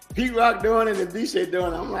it. Pete Rock doing it and D-Shay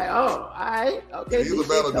doing it. I'm like, oh, all right, okay. Yeah, he's a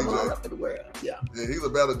battle come DJ. on up in the world. Yeah, he's a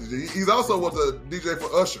battle DJ. He's also was a DJ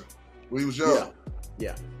for Usher when he was young.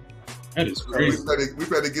 Yeah. That is crazy. We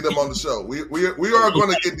had to get him on the show. We are going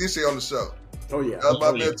to get D-Shay on the show. Oh yeah, that's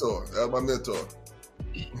my mentor. That's my mentor.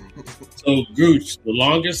 So Gooch, the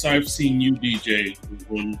longest I've seen you DJ was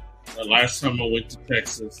when the last time I went to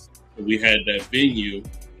Texas. We had that venue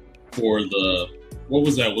for the what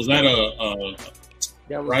was that? Was that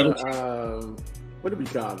that was bridal? What did we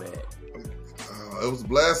call that? It was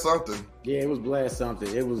Blast something. Yeah, it was Blast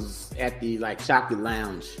something. It was at the Chocolate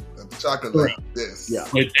Lounge. At the Chocolate Lounge, yes. Yeah.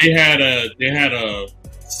 But they had a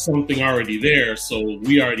something already there, so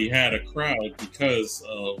we already had a crowd because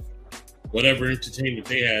of whatever entertainment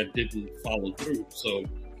they had didn't follow through. So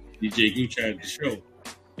DJ Gooch had the show,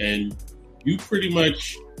 and you pretty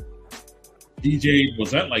much DJ'd,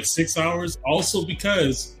 was that like 6 hours? Also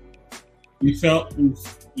because we felt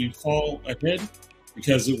we fall ahead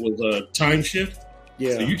because it was a time shift.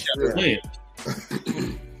 Yeah. So you kept playing.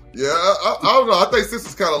 Yeah, I don't know. I think 6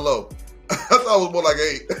 is kind of low. I thought it was more like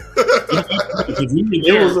 8.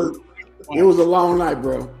 It was a long night,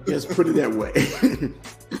 bro. Let's put it that way.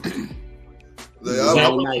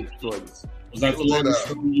 Long night for you. Was that the longest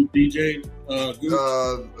show you DJ? As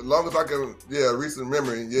long as I can, recent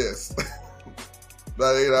memory, yes.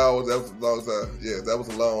 About 8 hours. That was a long time. Yeah, that was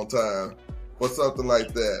a long time for something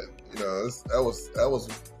like that. You know, that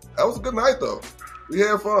was a good night though. We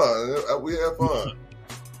had fun.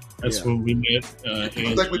 That's when we met. I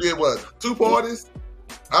think we did 2 parties,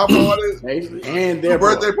 our parties, and their 2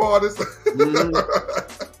 birthday parties. Mm-hmm.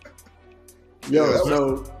 Yo,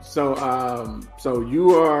 so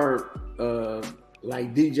you are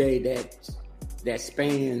like DJ that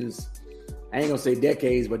spans, I ain't gonna say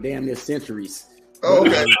decades, but damn near centuries. Oh,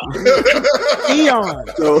 okay. Eon.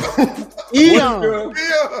 Eon.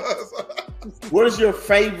 What is your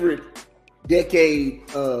favorite decade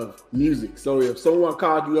of music? So if someone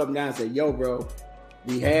called you up now and said, yo, bro,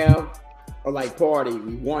 we have a party,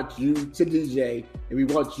 we want you to DJ, and we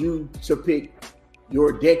want you to pick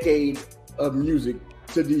your decade of music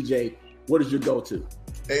to DJ, what is your go-to?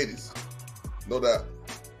 80s. No doubt.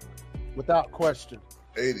 Without question.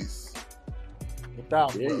 80s.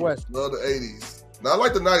 Without question. Love the 80s. Now, I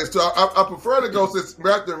like the 90s, too. I prefer to go since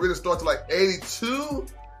Marathon really starts to 82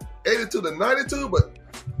 to 92, but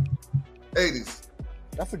 80s.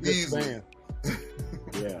 That's a good span.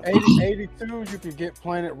 Yeah. 82, you can get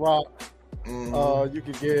Planet Rock. Mm-hmm. You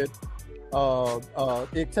can get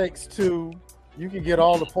It Takes Two. You can get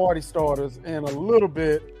all the party starters and a little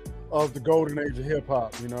bit of the golden age of hip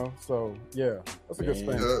hop, you know? So, yeah, that's a good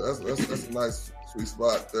span. Yeah, that's a nice, sweet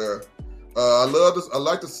spot there. I love this. I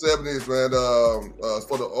like the 70s, man.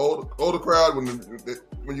 For the older crowd, when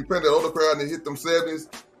you print that older crowd and they hit them 70s,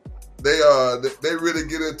 they really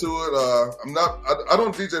get into it. I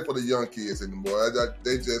don't DJ for the young kids anymore.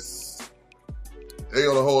 They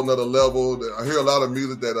on a whole nother level. I hear a lot of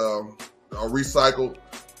music that are recycled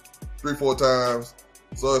 3-4 times,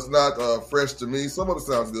 so it's not fresh to me. Some of it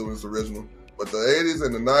sounds good when it's original, but the 80s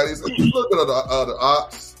and the 90s, and a little bit of the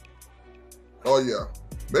aughts. Oh yeah.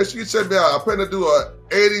 Make sure you check me out. I plan to do a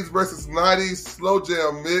 80s versus 90s slow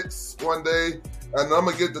jam mix one day, and I'm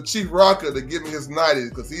gonna get the Chief Rocker to give me his 90s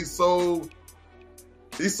because he's so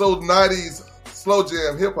 90s slow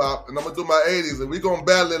jam hip hop, and I'm gonna do my 80s, and we're gonna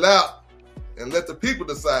battle it out and let the people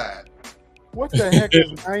decide. What the heck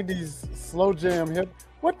is 90s slow jam hip?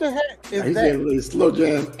 What the heck is that? He said slow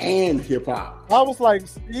jam and hip hop. I was like,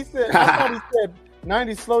 I thought he said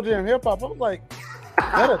 90s slow jam hip hop. I was like,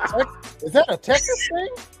 is that a Texas thing?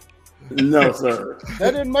 No, sir.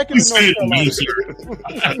 That didn't make it to North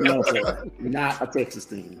Carolina. No, sir. Not a Texas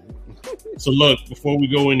thing. So look, before we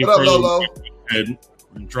go any further, and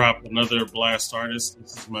drop another blast artist.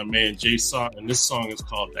 This is my man Jay Saw, and this song is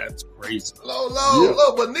called "That's Crazy."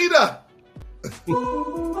 Hello, Bonita.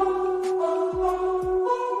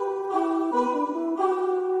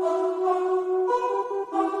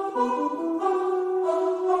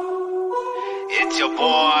 It's your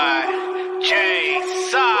boy, Jay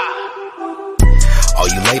Saw. Oh,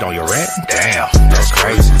 you late on your rent? Damn, that's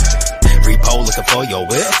crazy. Repo looking for your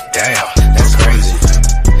whip? Damn, that's crazy.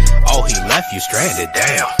 Oh, he left you stranded?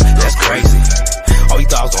 Damn, that's crazy. Oh, you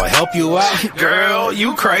thought I was gonna help you out? Girl,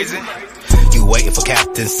 you crazy. You waiting for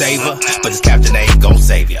Captain Saver, but this Captain ain't gon'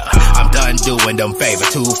 save ya. I'm done doing them favor.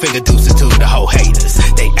 2-finger deuces to the whole haters.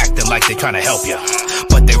 They acting like they tryna help ya,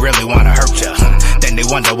 but they really wanna hurt ya. Then they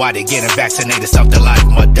wonder why they getting vaccinated, something like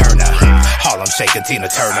Moderna. Harlem shaking Tina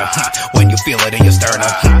Turner, when you feel it in your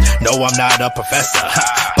sternum. No, I'm not a professor,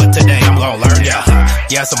 but today I'm gonna learn ya.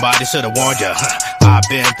 Yeah, somebody should've warned ya. I've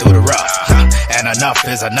been through the rough, and enough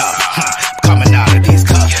is enough. Coming out of these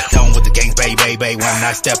cuffs, done with the gangs, baby. When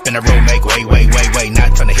I step in the room, make way.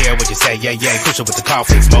 Not trying to hear what you say, yeah. Push it with the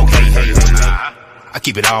coffee, smoke, hey. I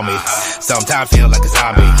keep it on me. Sometimes feel like a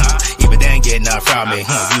zombie. Even then, get none from me.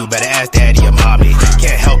 You better ask daddy or mommy.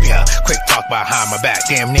 Can't help ya. Quick talk behind my back.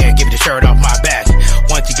 Damn near give the shirt off my back.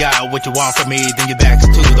 Once you got what you want from me, then you're back to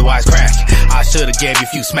the wise crack. I should've gave you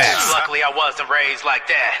a few smacks. Luckily, I wasn't raised like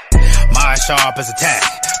that. Mind sharp as a tack,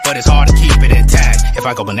 but it's hard to keep it intact. If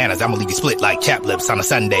I go bananas, I'ma leave you split like chap lips on a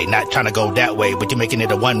Sunday. Not trying to go that way, but you're making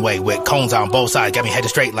it a one-way with cones on both sides. Got me headed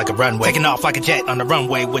straight like a runway. Taking off like a jet on the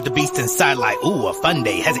runway with the beast inside like, ooh, a fun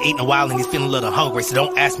day. Hasn't eaten a while and he's feeling a little hungry, so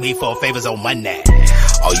don't ask me for favors on Monday.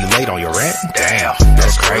 Oh, you late on your rent? Damn,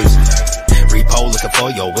 that's crazy. Repo looking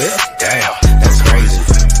for your whip? Damn, that's crazy.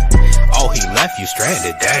 Oh, he left you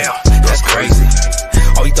stranded? Damn, that's crazy.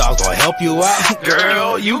 Oh, he thought I was gonna help you out?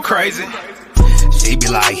 Girl, you crazy. She be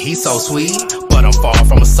like, he's so sweet, but I'm far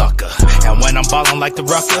from a sucker. And when I'm ballin' like the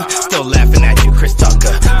Rucker, still laughing at you, Chris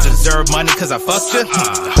Tucker. Deserve money cause I fucked you?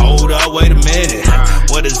 Hold up, wait a minute.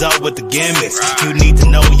 What is up with the gimmicks? You need to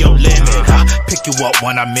know your limit. Pick you up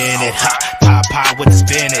when I'm in it. Pie with the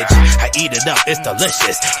spinach. I eat it up, it's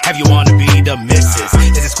delicious. Have you wanna be the missus?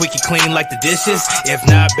 Is it squeaky clean like the dishes? If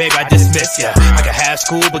not, babe, I dismiss ya. I can have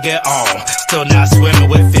school but get on, still not swimming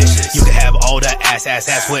with fishes. You can have all that ass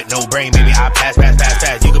with no brain, baby, I pass.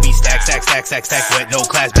 You can be stack with no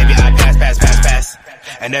class, baby, I pass.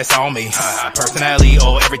 And that's on me, personality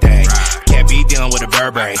or everything. Can't be dealing with a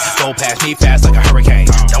bird brain. Go past me fast like a hurricane.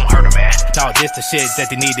 Don't hurt a man. No, this the shit that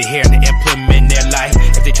they need to hear to implement their life.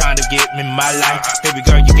 If they trying to get in my life, baby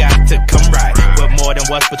girl, you got to come right. With more than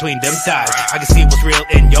what's between them thighs. I can see what's real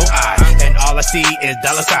in your eyes, and all I see is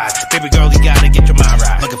dollar signs. Baby girl, you gotta get your mind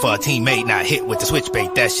right. Looking for a teammate, not hit with the switch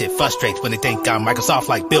bait. That shit frustrates when they think I'm Microsoft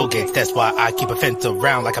like Bill Gates. That's why I keep a fence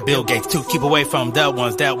around like a Bill Gates. To keep away from the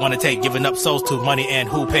ones that wanna take, giving up souls to money and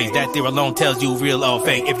who pays. That there alone tells you real or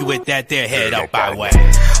fake. If you with that there, head out by way.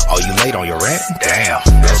 Oh, you late on your rent? Damn,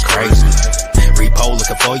 that's crazy. Repo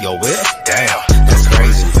looking for your whip? Damn, that's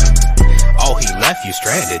crazy. Oh, he left you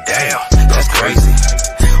stranded? Damn, that's crazy.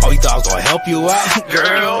 Oh, he thought I was gonna help you out?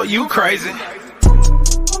 Girl, you crazy.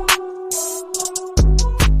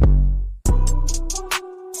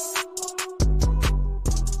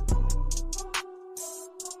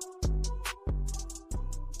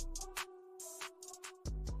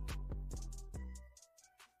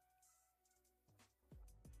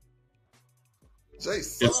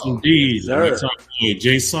 J-Saw. Yes, indeed. Sir. We're talking with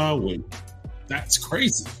J-Saw with That's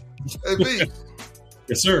Crazy. Hey, B.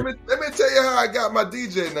 Yes, sir. Let me tell you how I got my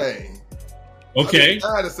DJ name. Okay. I'm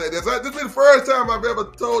trying to say this. This is the first time I've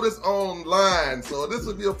ever told this online, so this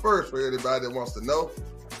will be a first for anybody that wants to know.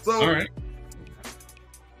 So, all right.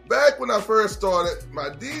 Back when I first started, my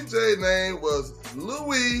DJ name was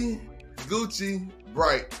Louis Gucci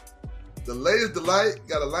Bright. The latest delight,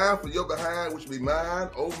 got a line for your behind, which will be mine,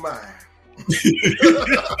 oh mine.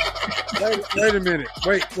 Wait a minute.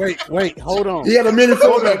 Wait. Hold on. He had a mini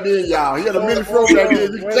fro back then, y'all. He had a mini fro back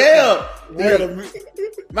then. You can tell.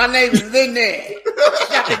 My name is in there.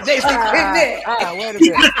 Got the Jason in there. Wait a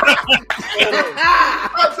minute.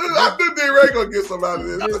 I knew D-Ray gonna get some out of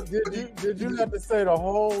this. Did you have to say the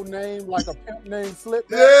whole name like a pimp named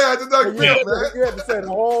Slipback? Yeah, I did not pimp, man. You had to say the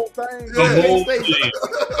whole thing?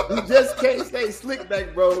 You just can't say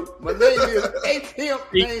Slickback, bro. My name is a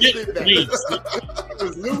pimp named Slickback. It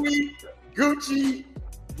was Louis Gucci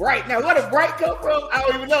Bright. Now, where did Bright come from? I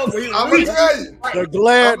don't even know. But I'm gonna tell you.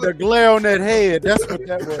 The glare on that head. That's what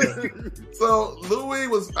that was. So Louis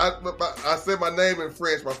was. I said my name in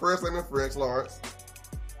French. My first name in French, Lawrence.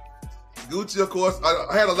 Gucci, of course.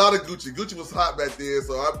 I had a lot of Gucci. Gucci was hot back then,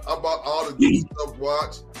 so I bought all the Gucci stuff.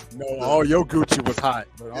 Watch. No, all your Gucci was hot.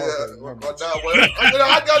 Yeah,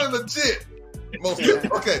 I got it legit. Most of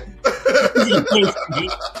it. Okay.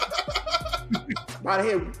 Might have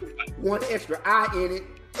had one extra eye in it.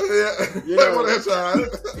 Yeah, you know. One extra eye.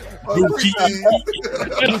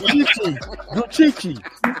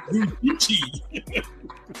 Gucci.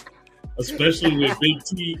 Especially with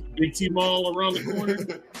Big T Mall around the corner.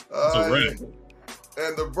 It's a wrap.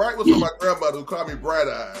 And the Bright was from my grandmother who called me Bright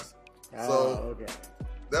Eyes. So okay.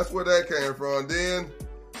 That's where that came from. Then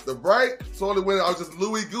the Bright slowly went. I was just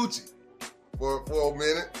Louis Gucci for a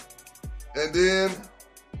minute. And then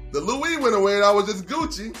the Louis went away and I was just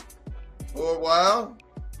Gucci for a while.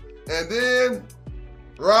 And then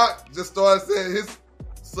Rock just started saying his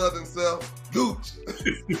southern self, Gooch.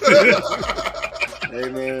 Hey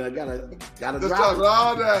man, I gotta just drop it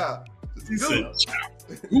all down. He said,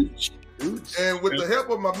 Gooch. And with the help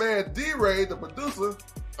of my man D-Ray, the producer,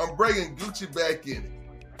 I'm bringing Gucci back in it.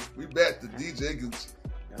 We back to DJ Gucci.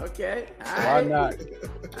 Okay. Why not?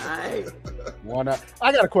 All right. Why not?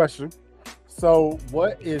 I got a question. So,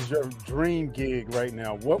 what is your dream gig right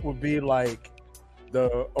now? What would be like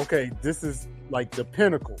this is like the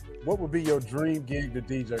pinnacle. What would be your dream gig to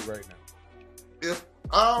DJ right now? If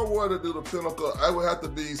I were to do the pinnacle, I would have to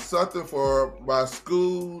be something for my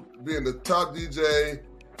school, being the top DJ,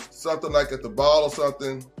 something like at the ball or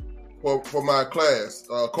something for my class,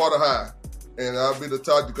 Carter High. And I'll be the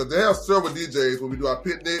top, because they have several DJs when we do our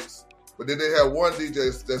picnics, but then they have one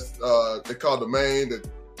DJ that's they call the main,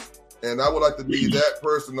 and I would like to be that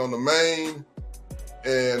person on the main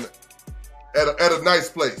and at a nice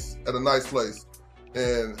place,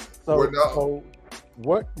 And so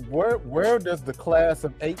where does the class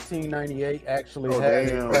of 1898 actually have?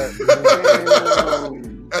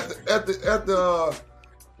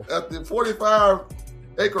 At the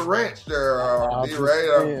 45-acre ranch there,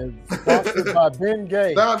 D-Ray. Sponsored by Ben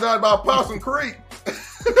Gay. Down by Possum Creek.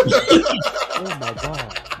 Oh my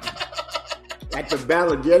God. At the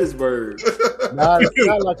Battle of Gettysburg. Nah, it's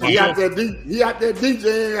not like he out there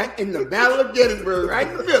DJing in the Battle of Gettysburg, right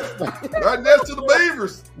in the middle. Right next to the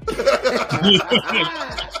Beavers.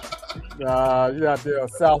 You out there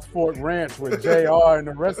at South Fork Ranch with JR and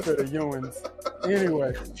the rest of the Ewans.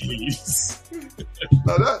 Anyway. Jeez.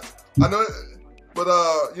 I know, but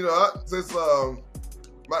since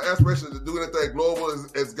my aspiration to do anything global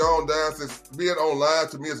has gone down, since being online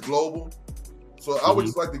to me is global. So I would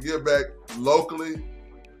just like to give back locally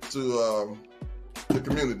to the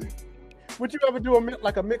community. Would you ever do a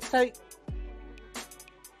mixtape?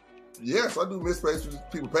 Yes, I do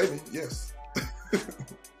mixtapes. People pay me. Yes,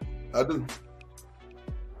 I do.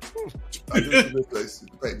 I do mixtapes.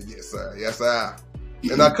 Pay me. Yes, sir. Yes, sir.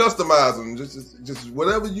 And I customize them. Just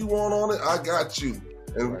whatever you want on it, I got you.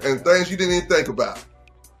 And things you didn't even think about.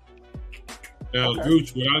 Now,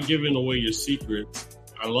 Gooch, without giving away your secrets,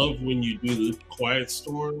 I love when you do the quiet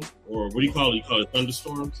storm, or what do you call it? You call it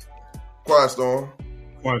thunderstorms? Quiet storm.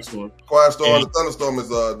 Quiet storm. The thunderstorm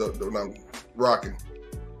is when I'm rocking.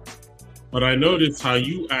 But I noticed how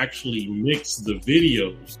you actually mix the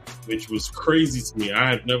videos, which was crazy to me. I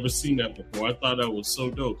had never seen that before. I thought that was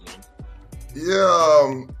so dope, man.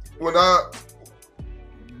 Yeah, when I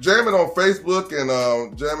jamming on Facebook and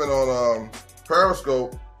jamming on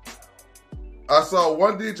Periscope, I saw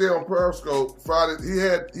one DJ on Periscope Friday. He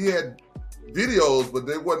had videos, but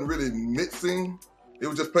they wasn't really mixing. It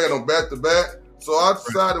was just playing them back to back. So I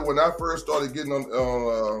decided when I first started getting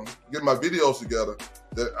on getting my videos together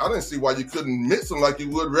that I didn't see why you couldn't mix them like you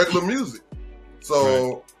would regular music.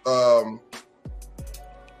 So that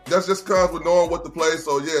just comes with knowing what to play.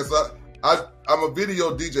 So yes, I'm a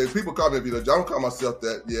video DJ. People call me a video DJ. I don't call myself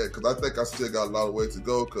that yet because I think I still got a lot of ways to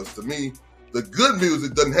go. Because to me, the good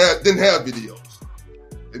music didn't have videos.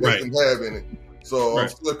 It just didn't have any. So I'm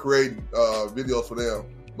still creating videos for them.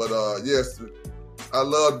 But yes, I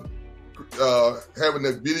love having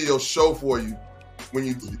a video show for you. When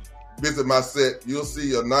you visit my set, you'll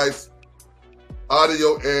see a nice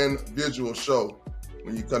audio and visual show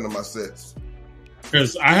when you come to my sets.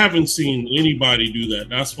 Because I haven't seen anybody do that.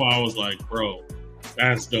 That's why I was like, bro,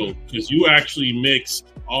 that's dope. Because you actually mixed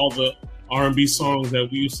all the R&B songs that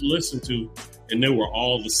we used to listen to, and they were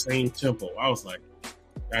all the same tempo. I was like,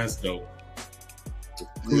 that's dope.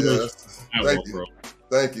 Yes. Thank you. Bro.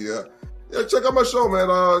 Thank you. Yeah, check out my show, man.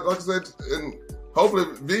 Like I said, and hopefully,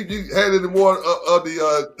 you had any more of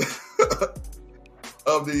the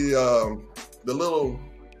little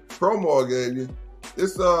promo I gave you.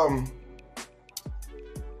 It's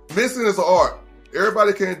mixing is an art.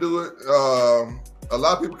 Everybody can't do it. A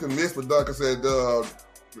lot of people can mix, but like I said,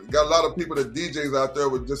 got a lot of people that DJs out there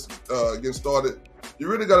with just getting started. You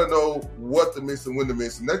really got to know what to mix and when to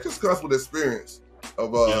mix, and that just comes with experience.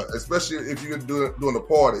 Especially if you're doing a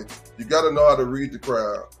party, you got to know how to read the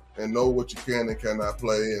crowd and know what you can and cannot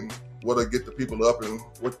play, and what to get the people up, and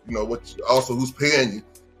also who's paying you.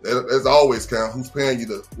 That's always count. Who's paying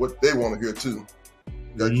you what they want to hear too.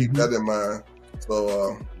 You got to keep that in mind.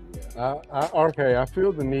 So, I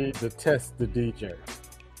feel the need to test the DJ.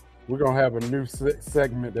 We're gonna have a new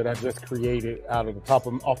segment that I just created off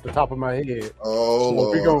the top of my head.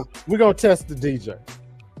 Oh, so we're gonna test the DJ.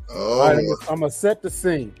 Oh, right, I'm gonna set the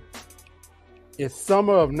scene. It's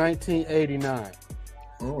summer of 1989.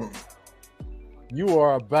 you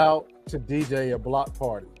are about to DJ a block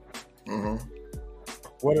party. Mm-hmm.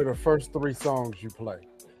 What are the first 3 songs you play?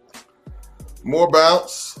 More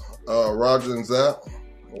Bounce, Roger and Zap.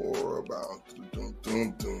 More Bounce. Dun,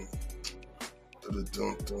 dun, dun. Dun,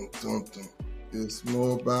 dun, dun, dun, dun. It's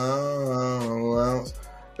More Bounce.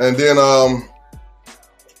 And then,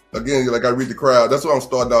 again, like I read the crowd. That's what I'm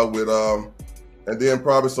starting out with. And then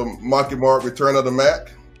probably some Marky Mark, Return of the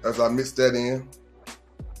Mac, as I mix that in.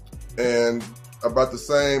 And about the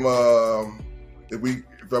same,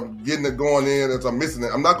 if I'm getting it going in as I'm missing it,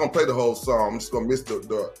 I'm not gonna play the whole song. I'm just gonna miss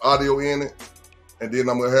the audio in it, and then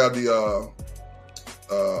I'm gonna have the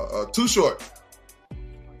Too Short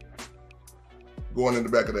going in the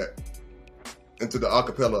back of that into the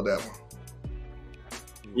acapella of that one.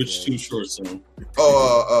 Which Too Short song?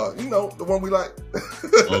 You know, the one we like.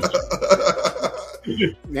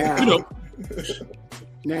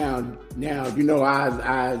 Now, you know,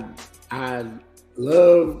 I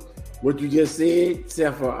love what you just said,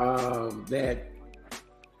 except for that.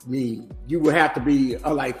 You would have to be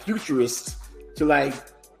like futurist to like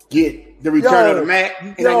get the Return of the Mac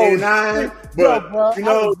in 1989. But you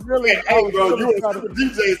know, hey, bro, you were a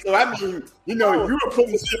DJ, so I mean, you know, you were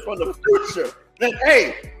putting shit from the future. Like,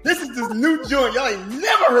 hey, this is this new joint y'all ain't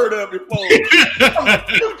never heard of before. From the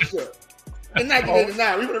future. In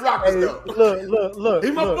 1989, we would rock this stuff. Look.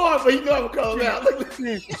 He my boy, but he know I'm coming out.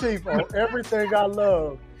 Chief, on everything I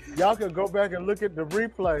love. Y'all can go back and look at the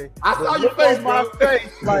replay. I saw your face, my bro.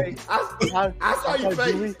 face. Like I saw your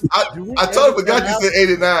face. I totally forgot you said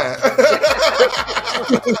 89.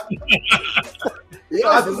 Yeah,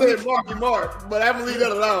 I just said Marky Mark, but I'm gonna leave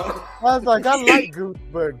that alone. I was like, I like Gooch,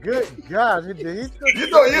 but good God, y'all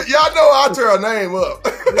know I turn her name up.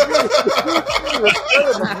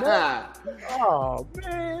 Oh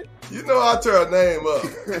man, you know I turn her name up.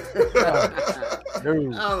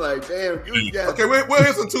 Dude. I'm like, damn, Gooch got. Okay, we'll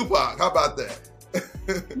hear some Tupac. How about that?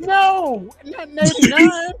 No, not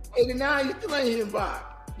 89. 89, you still ain't hearing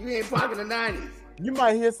Pop. You ain't Pop in the 90s. You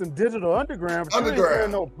might hear some Digital Underground, but you ain't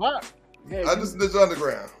hearing no Pop. Yeah, I just Digital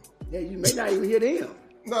Underground. Yeah, you may not even hear them.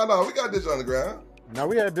 No, we got Digital Underground. No,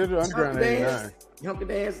 we had Digital Underground in 89. Humpty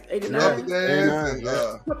Dance, 89. Humpty Dance.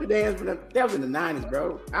 Humpty Dance, that was in the 90s,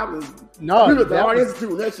 bro. We was the Art Institute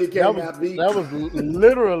when that shit came out. That was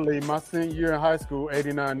literally my senior year in high school,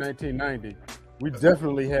 89, 1990. We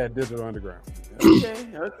definitely had Digital Underground.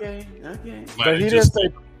 Okay. But he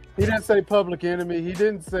didn't say Public Enemy. He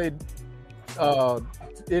didn't say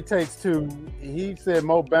It Takes Two. He said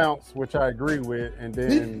Mo Bounce, which I agree with, and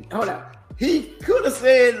then hold on. He could have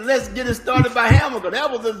said, "Let's get it started" by Hamilton. That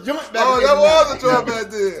was a joint back then. Oh, that was a joint back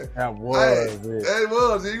then. That was it. It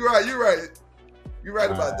was. You're right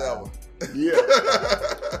about that one. Yeah.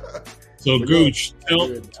 So, Gooch,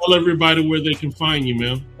 tell everybody where they can find you,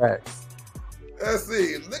 man. Thanks. Let's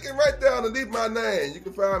see. Looking right down underneath my name, you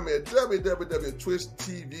can find me at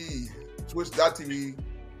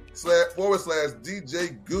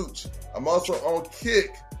www.twitch.tv/DJ Gooch. I'm also on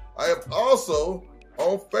Kick. I am also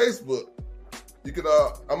on Facebook. You can.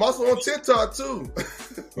 I'm also on TikTok too.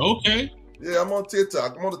 Okay. Yeah, I'm on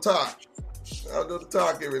TikTok. I'm on the talk. I'll do the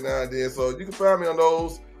talk every now and then, so you can find me on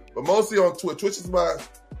those. But mostly on Twitch. Twitch is my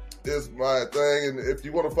thing. And if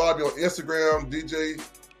you want to follow me on Instagram,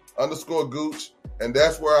 DJ_Gooch, and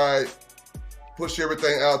that's where I push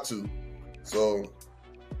everything out to. So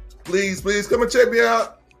please come and check me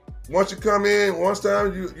out. Once you come in, one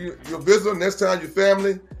time you're visiting, next time you're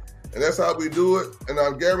family. And that's how we do it. And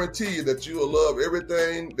I guarantee you that you will love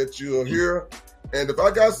everything that you'll hear. And if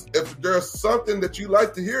there's something that you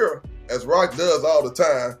like to hear, as Rock does all the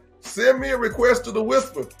time, send me a request to the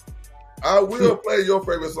Whisper. I will play your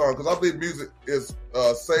favorite song because I believe music is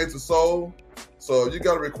saves the soul. So you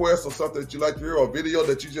got a request or something that you like to hear or a video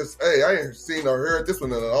that you just, hey, I ain't seen or heard this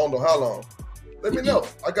one in I don't know how long. Let me know.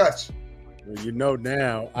 I got you. Well, you know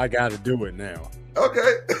now I got to do it now.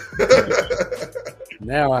 Okay.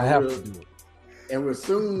 Now I have to do it. And we're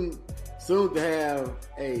soon to have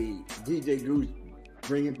a DJ Gooch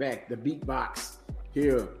bringing back the beatbox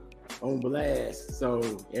here on Blast. So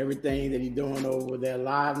everything that he's doing over there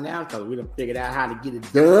live now, because we done figured out how to get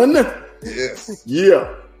it done. Yes.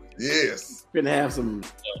 Yeah. Yes. We're gonna have some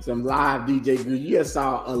live DJ Gooch. You just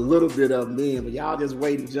saw a little bit of him then, but y'all just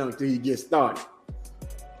wait and jump till he gets started.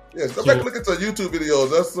 Yes, go back and look at the YouTube videos.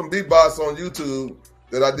 There's some beatbox on YouTube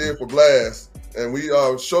that I did for Blast. And we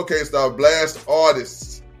showcased our Blast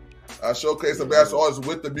artists. I showcased the Blast artists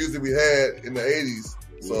with the music we had in the 80s.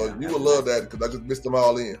 So you will love that because I just mixed them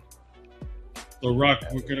all in. So, Rock,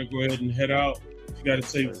 we're going to go ahead and head out. What you got to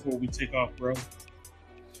say before we take off, bro?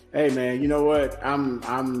 Hey, man, you know what? I'm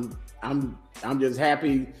just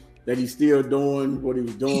happy that he's still doing what he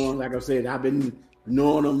was doing. Like I said, I've been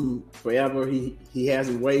knowing him forever. He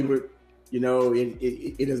hasn't wavered. You know,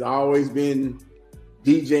 it has always been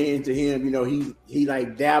DJing to him. You know, he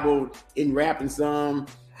like dabbled in rapping some,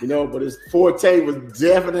 you know, but his forte was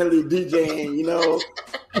definitely DJing. You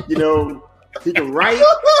know, he can write.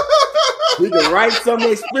 He can write some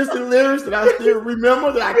explicit lyrics that I still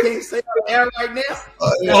remember that I can't say on air right now.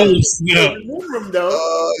 Oh, snap. I remember them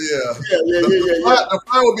though. Yeah. Yeah. The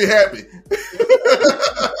fan will be happy.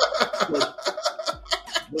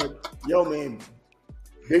 But yo, man,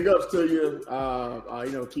 big ups to you.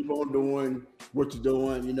 You know, keep on doing what you're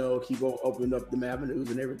doing. You know, keep on opening up them avenues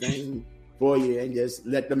and everything for you, and just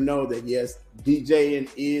let them know that yes, DJing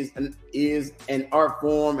is an art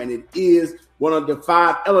form, and it is one of the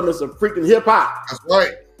 5 elements of freaking hip hop. That's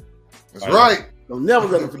right. That's right. Don't never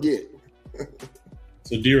let them forget.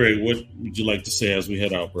 So, D-Ray, what would you like to say as we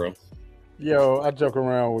head out, bro? Yo, I joke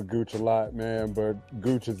around with Gooch a lot, man, but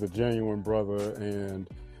Gooch is a genuine brother, and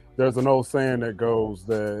there's an old saying that goes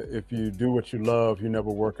that if you do what you love, you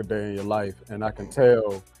never work a day in your life. And I can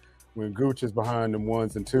tell when Gooch is behind them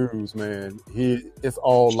 1s and 2s, man, it's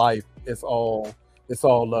all life. It's all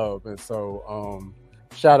love. And so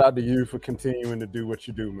shout out to you for continuing to do what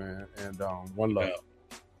you do, man. And one love.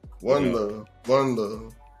 One love.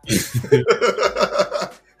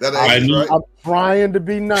 That right. I'm trying to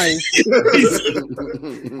be nice. Let's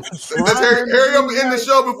hurry up and end the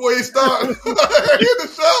show before you start. End the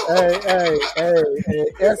show. Hey,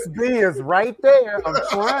 SB is right there. I'm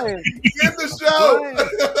trying. End the show.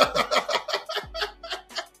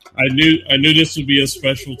 I knew this would be a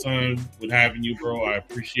special time with having you, bro. I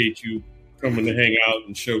appreciate you coming to hang out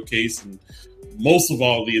and showcase, and most of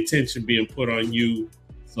all, the attention being put on you.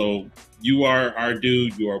 So you are our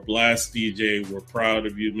dude. You are Blast DJ. We're proud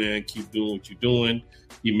of you, man. Keep doing what you're doing.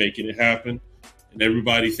 Keep making it happen. And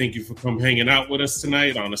everybody, thank you for hanging out with us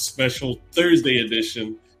tonight on a special Thursday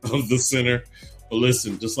edition of The Center. But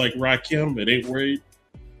listen, just like Rakim, it ain't where you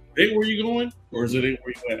going, or is it ain't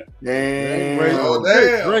where you at? Damn. Oh,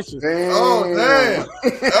 damn.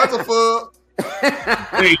 That's a fuck.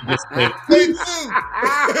 Stay tuned.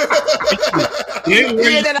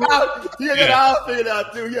 Figured it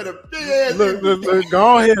out too. He had a big ass. Look,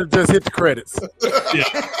 go ahead and just hit the credits.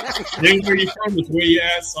 Yeah. Ain't where you from, it's where you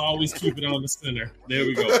at, so always keep it on The Center. There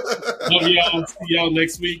we go. Love y'all. See y'all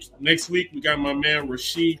next week. Next week, we got my man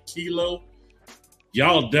Rashid Kilo.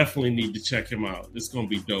 Y'all definitely need to check him out. It's going to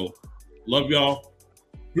be dope. Love y'all.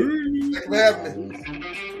 Thanks for having me.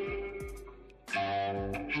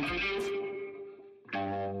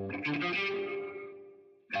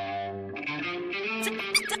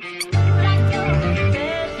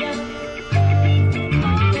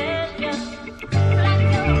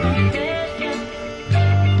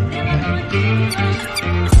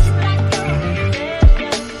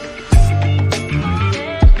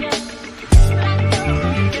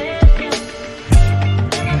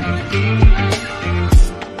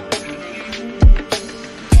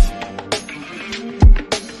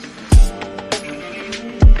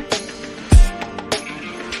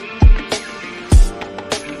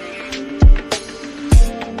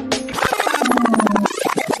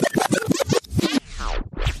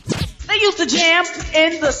 They used to jam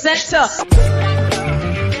in the center.